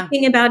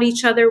talking about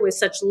each other with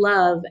such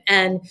love.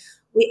 And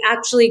we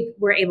actually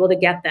were able to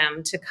get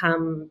them to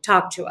come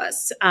talk to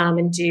us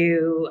and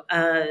do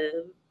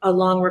a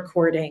long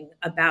recording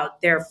about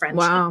their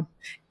friendship. Wow.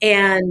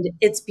 And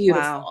it's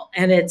beautiful. Wow.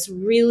 And it's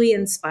really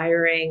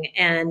inspiring.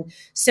 And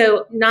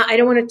so I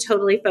don't want to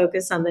totally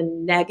focus on the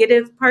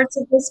negative parts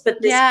of this,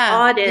 but this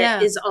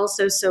audit is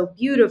also so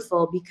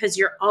beautiful because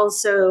you're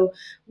also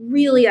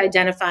really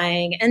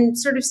identifying and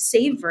sort of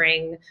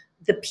savoring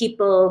the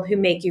people who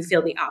make you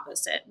feel the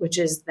opposite, which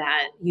is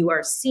that you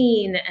are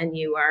seen and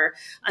you are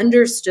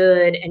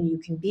understood and you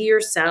can be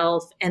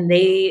yourself. And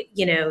they,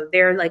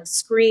 they're like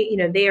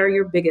they are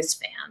your biggest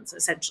fans,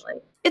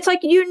 essentially. It's like,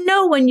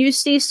 when you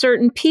see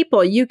certain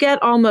people, you get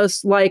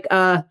almost like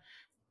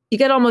you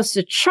get almost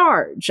a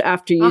charge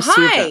after you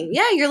see them.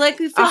 Yeah, you're like,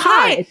 you feel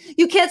high.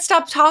 You can't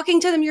stop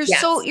talking to them.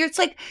 It's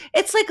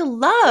like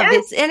love. Yes.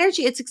 It's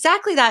energy. It's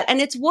exactly that.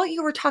 And it's what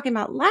you were talking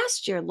about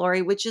last year,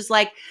 Lori, which is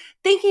like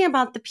thinking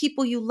about the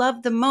people you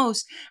love the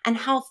most and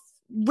how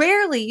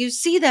rarely you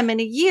see them in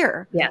a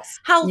year. Yes.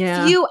 How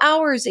few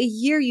hours a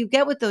year you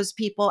get with those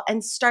people,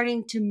 and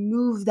starting to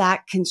move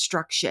that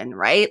construction,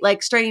 right?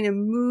 Like starting to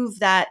move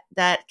that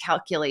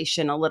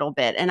calculation a little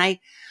bit. And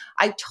I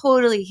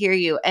totally hear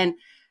you. And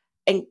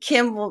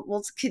Kim,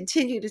 we'll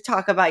continue to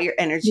talk about your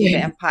energy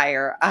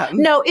vampire.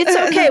 No, it's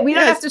okay. We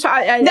don't have to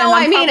talk. At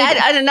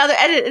another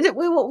edit.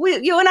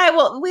 You and I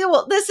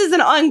will. This is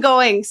an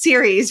ongoing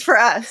series for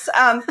us.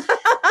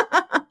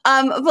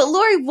 But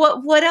Lori,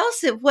 what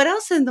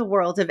else in the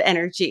world of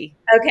energy?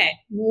 Okay,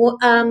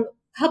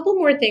 couple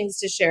more things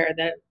to share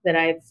that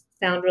I've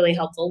found really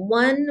helpful.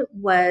 One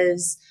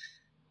was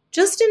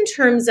just in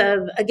terms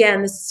of,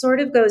 again, this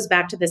sort of goes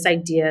back to this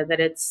idea that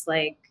it's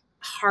like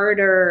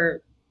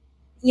harder.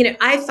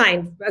 I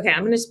find, I'm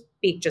going to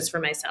speak just for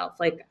myself.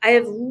 Like I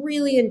have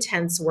really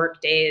intense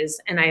work days,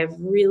 and I have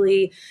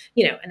really,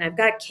 and I've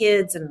got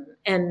kids,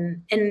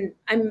 and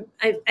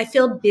I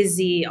feel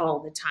busy all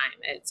the time.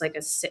 It's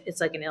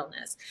like an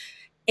illness.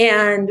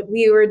 And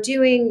we were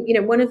doing,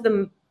 one of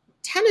the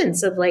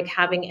tenets of like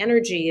having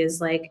energy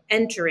is like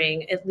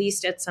entering, at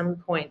least at some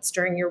points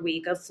during your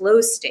week, a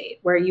flow state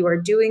where you are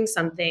doing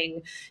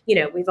something.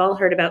 We've all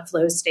heard about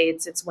flow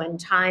states. It's when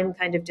time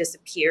kind of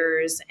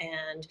disappears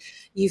and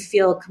you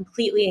feel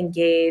completely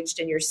engaged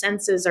and your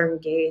senses are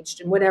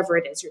engaged in whatever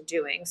it is you're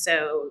doing.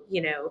 So,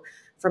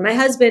 for my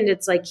husband,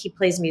 it's like he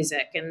plays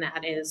music, and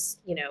that is,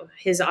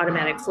 his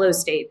automatic flow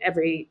state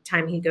every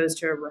time he goes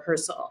to a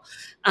rehearsal.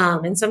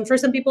 And for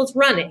some people it's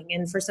running,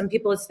 and for some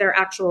people it's their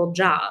actual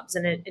jobs,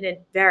 and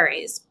it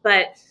varies.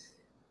 But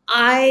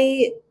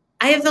I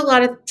have a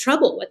lot of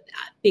trouble with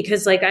that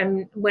because like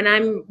when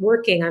I'm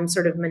working, I'm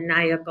sort of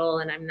maniacal,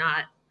 and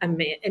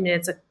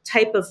it's a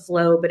type of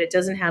flow, but it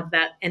doesn't have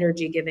that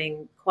energy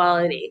giving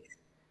quality.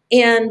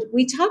 And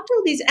we talked to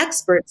all these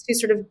experts who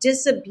sort of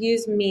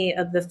disabused me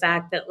of the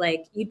fact that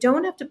like, you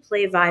don't have to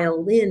play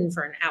violin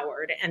for an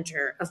hour to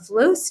enter a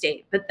flow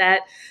state, but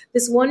that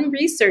this one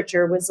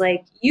researcher was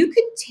like, you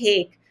could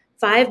take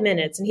 5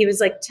 minutes. And he was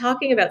like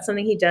talking about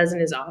something he does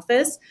in his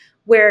office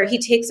where he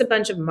takes a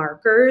bunch of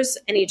markers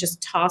and he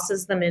just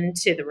tosses them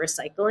into the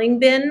recycling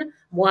bin,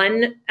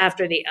 one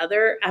after the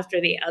other,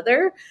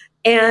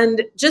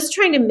 and just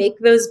trying to make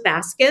those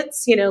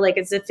baskets, like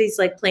as if he's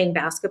like playing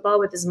basketball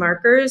with his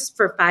markers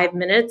for 5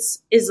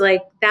 minutes is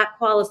like, that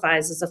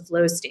qualifies as a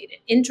flow state.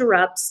 It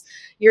interrupts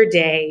your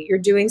day. You're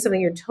doing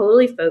something, you're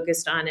totally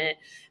focused on it.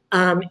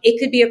 It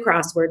could be a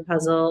crossword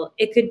puzzle.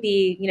 It could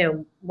be,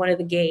 one of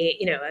the game,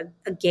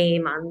 a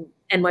game on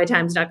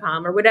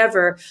nytimes.com or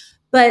whatever.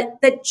 But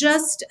that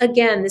just,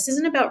 again, this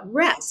isn't about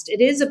rest. It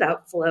is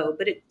about flow,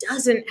 but it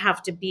doesn't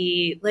have to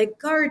be like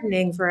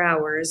gardening for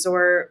hours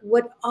or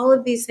all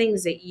of these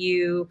things that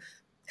you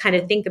kind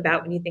of think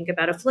about when you think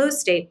about a flow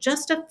state,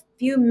 just a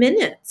few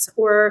minutes.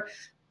 Or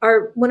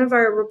one of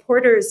our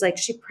reporters, like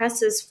she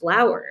presses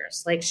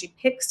flowers, like she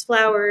picks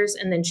flowers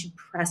and then she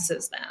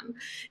presses them.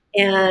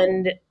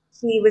 And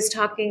he was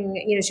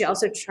talking, she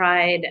also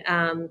tried,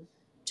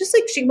 just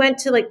like she went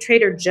to like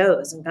Trader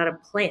Joe's and got a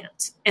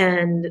plant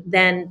and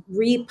then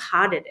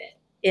repotted it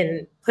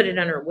and put it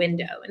on her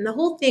window. And the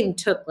whole thing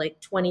took like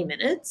 20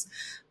 minutes,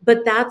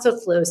 but that's a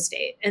flow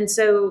state. And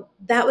so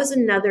that was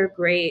another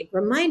great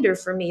reminder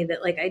for me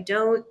that like,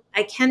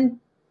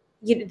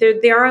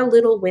 there are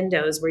little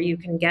windows where you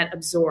can get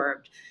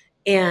absorbed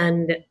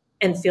and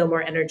feel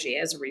more energy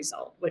as a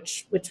result,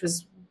 which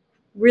was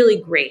really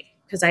great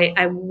because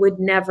I would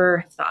never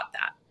have thought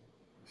that.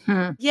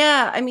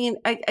 Yeah. I mean,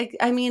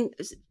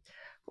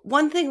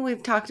 one thing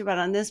we've talked about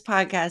on this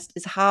podcast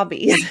is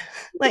hobbies,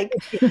 like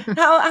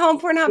how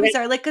important hobbies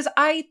are. Like, cause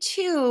I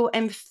too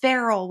am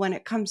feral when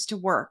it comes to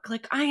work.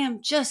 Like I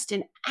am just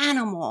an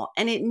animal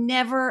and it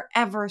never,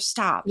 ever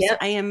stops. Yep.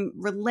 I am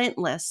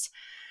relentless.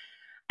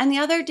 And the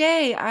other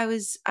day I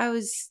was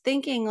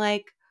thinking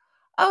like,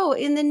 oh,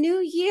 in the new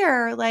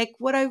year, like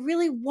what I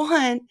really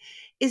want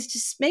is to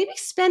maybe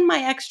spend my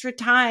extra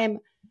time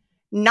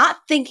not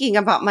thinking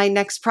about my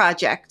next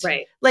project.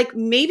 Right. Like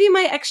maybe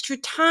my extra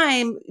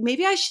time,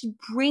 maybe I should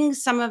bring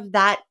some of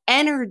that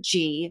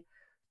energy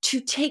to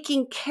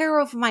taking care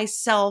of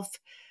myself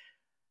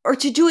or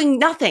to doing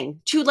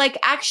nothing, to like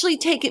actually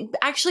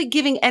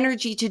giving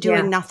energy to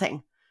doing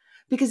nothing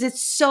because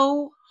it's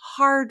so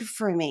hard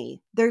for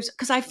me.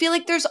 Because I feel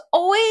like there's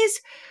always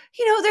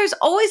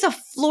a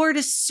floor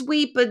to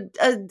sweep,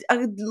 a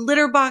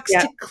litter box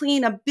to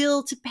clean, a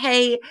bill to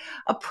pay,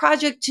 a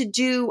project to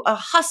do, a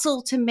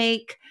hustle to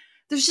make.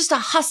 There's just a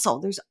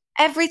hustle.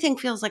 Everything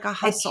feels like a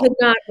hustle. I could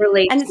not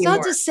relate and it's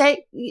not to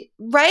say,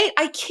 right?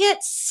 I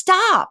can't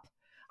stop.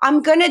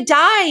 I'm going to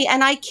die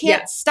and I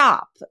can't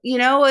stop.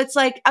 It's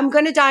like, I'm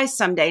going to die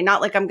someday.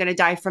 Not like I'm going to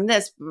die from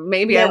this.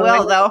 Maybe I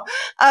will though.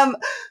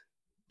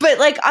 but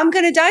like, I'm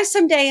going to die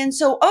someday. And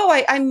so,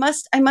 I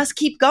must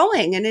keep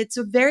going. And it's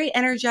a very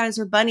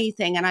Energizer Bunny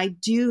thing. And I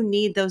do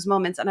need those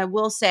moments. And I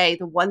will say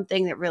the one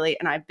thing that really,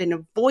 and I've been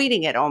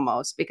avoiding it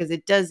almost because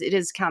it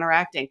is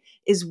counteracting,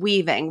 is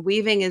weaving.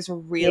 Weaving is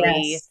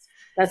really,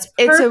 that's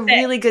perfect. It's a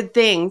really good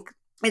thing.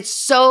 It's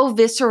so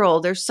visceral.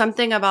 There's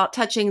something about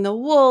touching the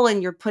wool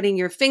and you're putting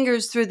your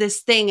fingers through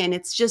this thing. And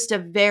it's just a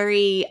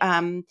very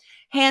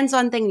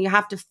hands-on thing. You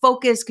have to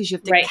focus because you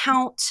have to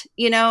count,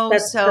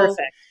 That's so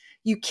perfect.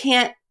 You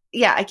can't,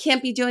 I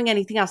can't be doing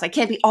anything else. I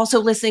can't be also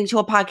listening to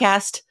a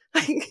podcast,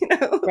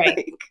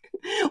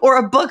 or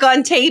a book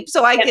on tape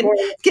so I can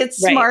get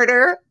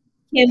smarter.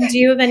 Kim, do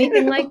you have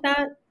anything like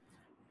that?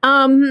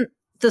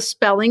 The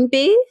spelling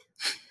bee?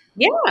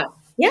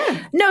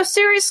 Yeah. No,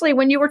 seriously,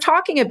 when you were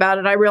talking about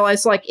it, I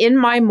realized like in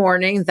my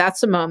morning,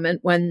 that's a moment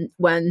when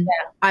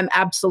I'm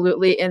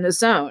absolutely in a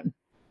zone.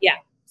 Yeah,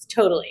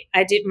 totally.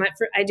 I do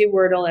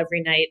Wordle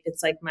every night.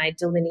 It's like my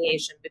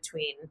delineation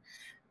between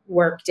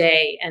work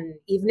day and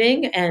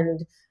evening.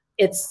 And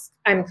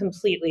I'm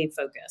completely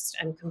focused.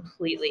 I'm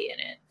completely in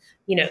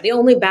it. The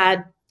only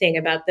bad thing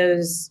about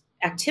those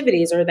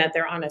activities are that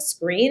they're on a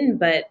screen,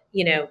 but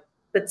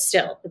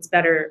still it's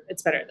better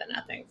than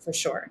nothing for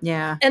sure.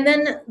 Yeah. And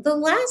then the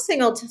last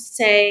thing I'll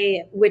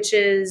say, which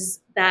is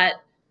that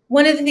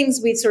one of the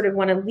things we sort of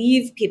want to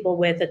leave people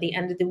with at the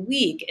end of the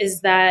week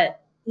is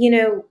that,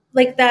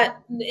 like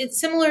that it's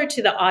similar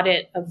to the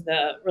audit of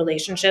the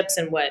relationships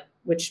and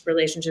which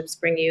relationships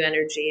bring you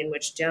energy and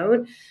which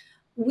don't.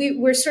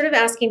 We're sort of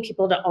asking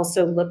people to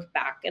also look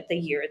back at the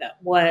year that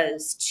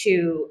was,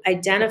 to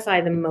identify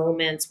the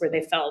moments where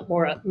they felt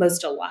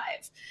most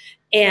alive.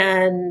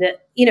 And,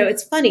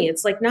 it's funny.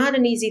 It's like not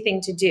an easy thing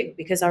to do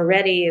because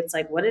already it's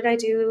like, what did I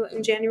do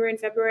in January and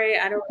February?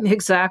 I don't know.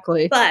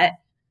 Exactly. But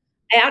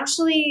I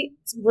actually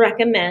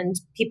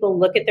recommend people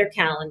look at their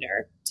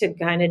calendar to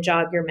kind of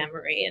jog your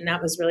memory. And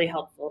that was really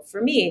helpful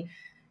for me.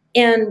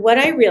 And what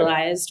I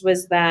realized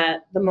was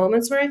that the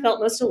moments where I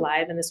felt most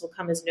alive, and this will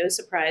come as no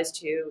surprise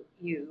to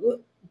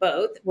you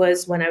both,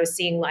 was when I was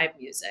seeing live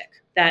music.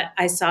 That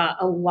I saw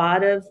a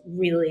lot of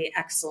really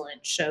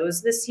excellent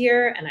shows this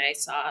year. And I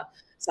saw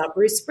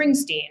Bruce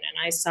Springsteen,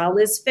 and I saw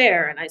Liz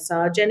Phair, and I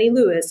saw Jenny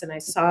Lewis, and I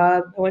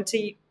went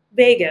to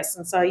Vegas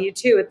and saw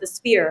U2 at the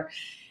Sphere.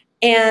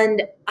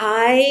 And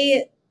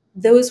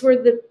those were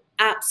the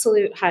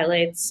absolute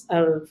highlights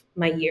of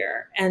my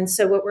year. And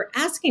so what we're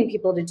asking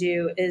people to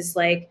do is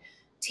like,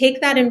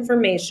 take that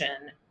information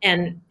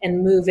and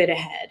move it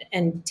ahead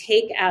and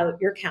take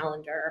out your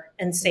calendar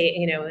and say,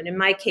 and in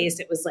my case,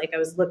 it was like, I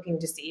was looking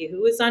to see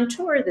who was on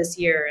tour this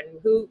year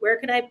and where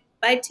could I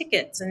buy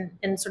tickets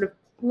and sort of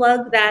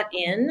plug that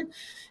in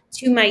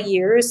to my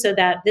year so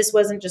that this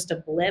wasn't just a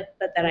blip,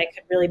 but that I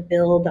could really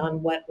build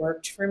on what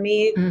worked for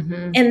me.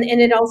 Mm-hmm. And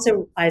it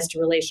also applies to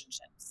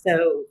relationships.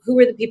 So who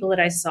were the people that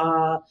I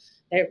saw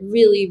that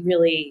really,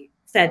 really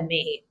fed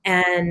me?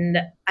 And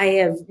I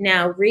have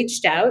now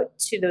reached out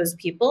to those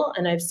people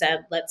and I've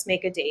said, let's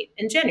make a date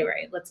in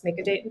January. Let's make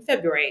a date in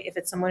February. If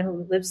it's someone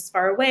who lives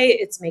far away,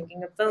 it's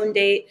making a phone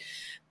date.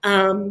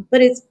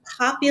 But it's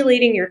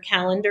populating your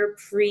calendar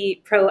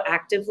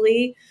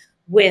proactively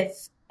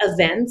with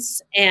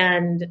events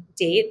and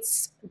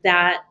dates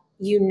that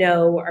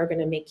are going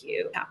to make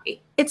you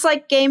happy. It's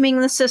like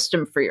gaming the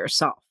system for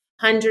yourself.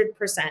 100%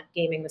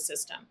 gaming the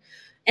system.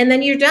 And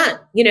then you're done.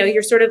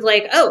 You're sort of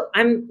like, oh,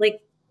 I'm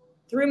like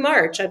through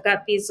March, I've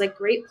got these like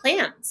great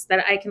plans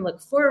that I can look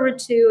forward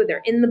to.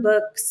 They're in the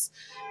books.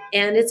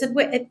 And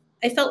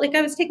I felt like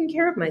I was taking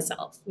care of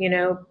myself,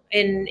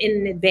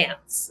 in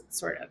advance,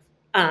 sort of.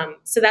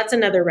 So that's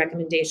another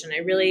recommendation. I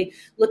really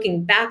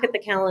looking back at the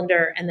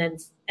calendar and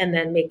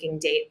then making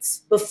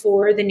dates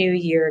before the new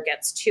year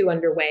gets too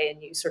underway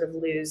and you sort of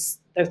lose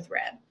the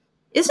thread.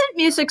 Isn't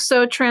music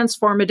so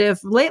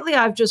transformative? Lately,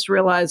 I've just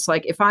realized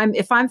like if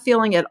I'm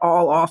feeling at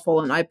all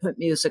awful and I put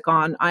music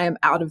on, I am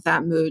out of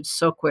that mood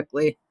so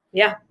quickly.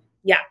 Yeah.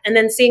 And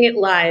then seeing it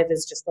live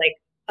is just like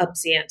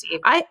ups the ante.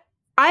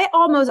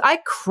 I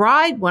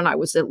cried when I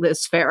was at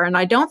Liz Phair, and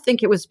I don't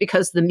think it was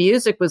because the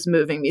music was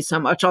moving me so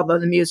much, although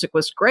the music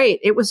was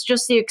great. It was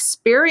just the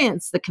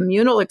experience, the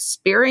communal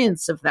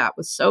experience of that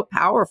was so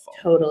powerful.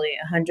 Totally,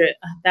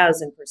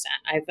 1,000%.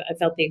 I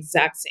felt the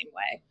exact same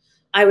way.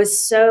 I was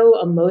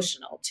so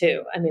emotional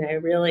too. I mean,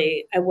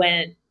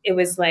 it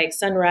was like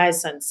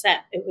sunrise,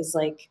 sunset. It was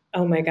like,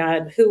 oh my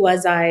God, who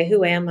was I?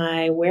 Who am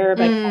I? Where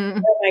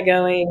am I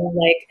going?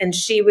 Like, and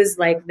she was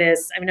like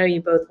this. I know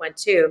you both went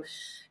too.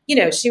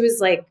 She was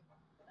like,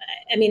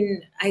 I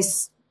mean,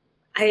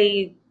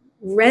 I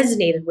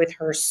resonated with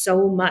her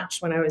so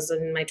much when I was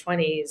in my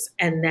 20s.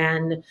 And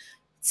then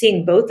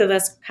seeing both of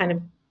us kind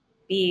of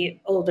be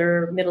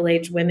older,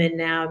 middle-aged women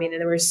now. I mean,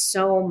 there was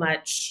so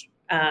much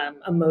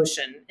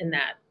emotion in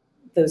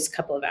those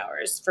couple of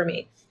hours for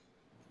me.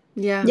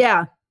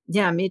 Yeah,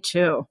 me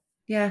too.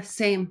 Yeah,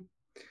 same.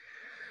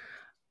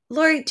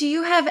 Lori, do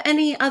you have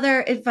any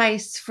other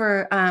advice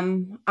for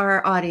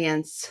our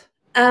audience?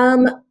 I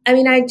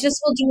mean, I'll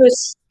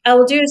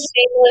do a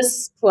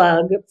shameless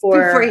plug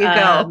before you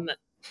go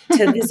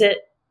to visit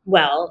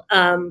well.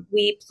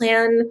 We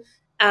plan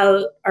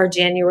out our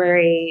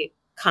January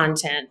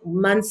content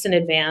months in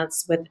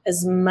advance with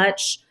as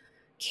much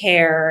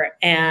care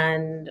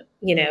and,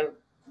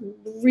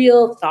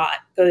 real thought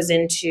goes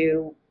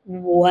into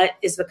what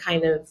are the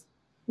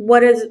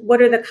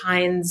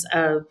kinds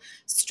of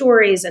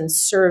stories and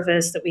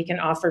service that we can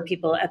offer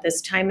people at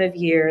this time of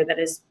year that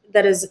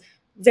is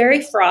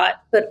very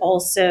fraught, but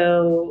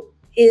also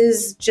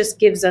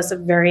gives us a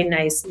very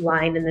nice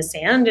line in the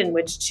sand in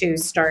which to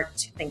start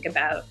to think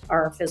about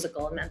our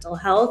physical and mental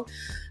health.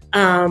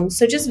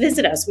 So just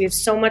visit us. We have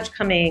so much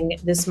coming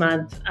this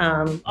month,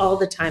 all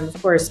the time, of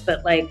course,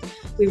 but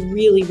we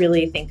really,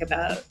 really think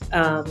about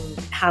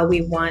how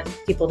we want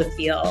people to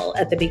feel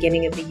at the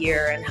beginning of the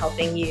year and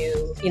helping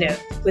you,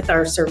 with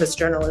our service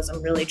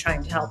journalism, really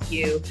trying to help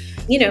you,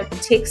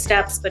 take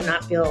steps but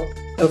not feel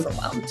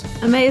overwhelmed.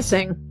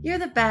 Amazing. You're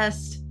the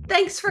best.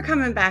 Thanks for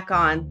coming back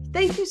on.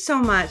 Thank you so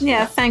much.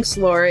 Yeah, thanks,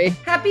 Lori.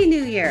 Happy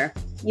New Year.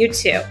 You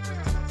too.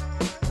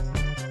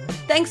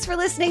 Thanks for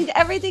listening to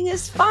Everything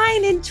is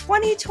Fine in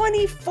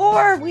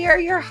 2024. We are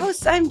your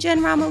hosts. I'm Jen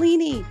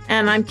Romolini.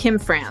 And I'm Kim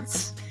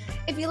France.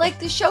 If you like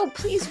the show,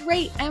 please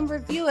rate and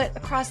review it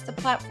across the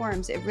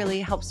platforms. It really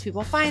helps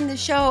people find the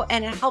show,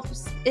 and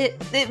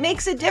it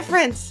makes a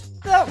difference.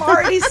 I'm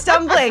already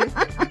stumbling.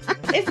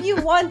 If you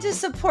want to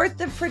support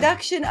the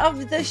production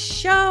of the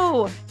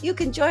show, you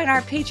can join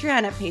our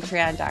Patreon at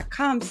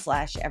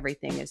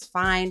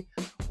patreon.com/everythingisfine.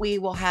 We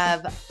will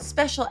have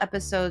special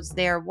episodes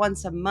there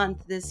once a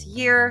month this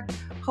year.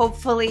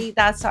 Hopefully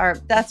that's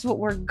what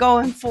we're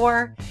going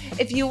for.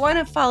 If you want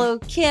to follow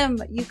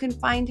Kim, you can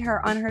find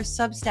her on her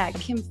Substack,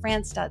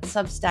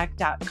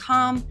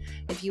 kimfrance.substack.com.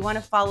 If you want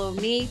to follow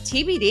me,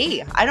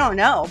 TBD. I don't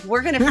know.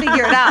 We're going to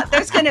figure it out.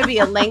 There's going to be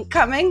a link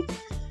coming.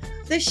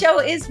 The show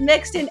is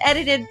mixed and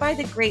edited by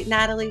the great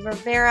Natalie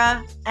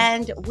Rivera,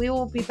 and we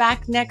will be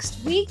back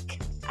next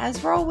week,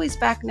 as we're always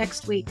back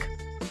next week.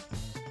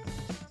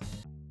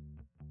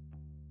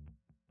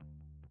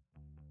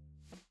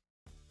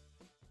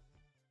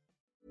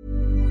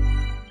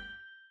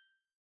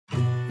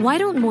 Why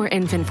don't more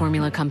infant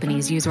formula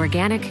companies use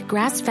organic,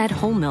 grass-fed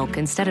whole milk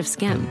instead of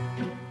skim?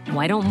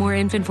 Why don't more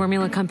infant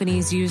formula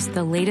companies use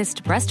the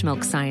latest breast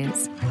milk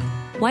science?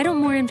 Why don't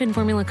more infant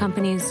formula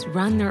companies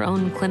run their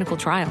own clinical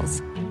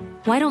trials?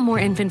 Why don't more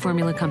infant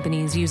formula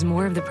companies use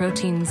more of the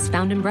proteins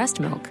found in breast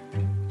milk?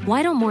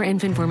 Why don't more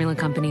infant formula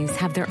companies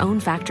have their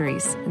own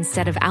factories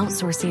instead of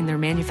outsourcing their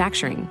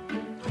manufacturing?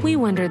 We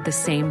wondered the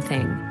same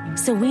thing.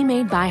 So we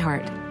made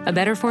ByHeart, a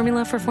better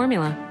formula for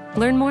formula.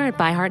 Learn more at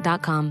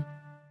byheart.com.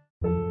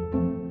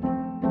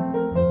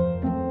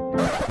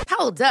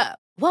 Hold up.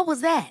 What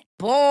was that?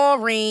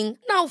 Boring.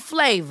 No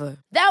flavor.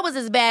 That was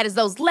as bad as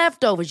those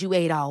leftovers you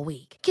ate all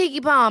week.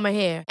 Keke Palmer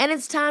here, and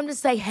it's time to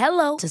say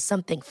hello to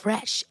something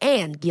fresh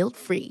and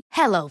guilt-free.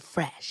 Hello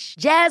Fresh.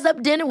 Jazz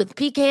up dinner with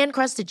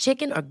pecan-crusted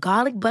chicken or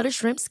garlic butter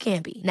shrimp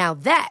scampi. Now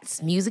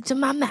that's music to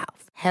my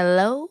mouth.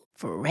 Hello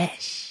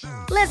Fresh.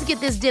 Let's get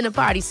this dinner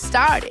party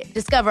started.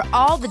 Discover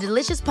all the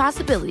delicious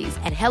possibilities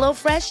at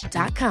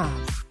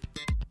hellofresh.com.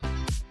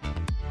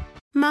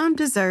 Mom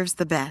deserves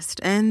the best,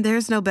 and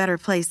there's no better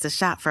place to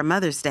shop for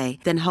Mother's Day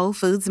than Whole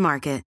Foods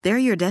Market. They're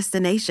your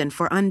destination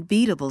for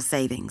unbeatable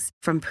savings,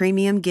 from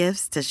premium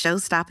gifts to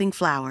show-stopping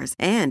flowers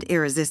and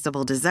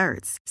irresistible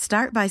desserts.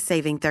 Start by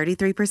saving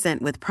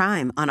 33% with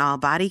Prime on all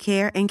body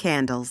care and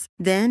candles.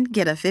 Then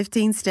get a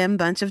 15-stem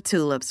bunch of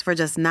tulips for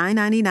just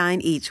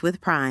 $9.99 each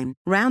with Prime.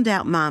 Round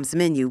out Mom's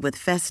menu with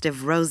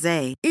festive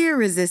rosé,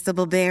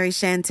 irresistible berry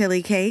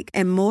chantilly cake,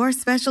 and more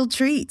special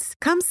treats.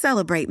 Come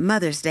celebrate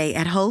Mother's Day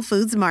at Whole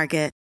Foods Market.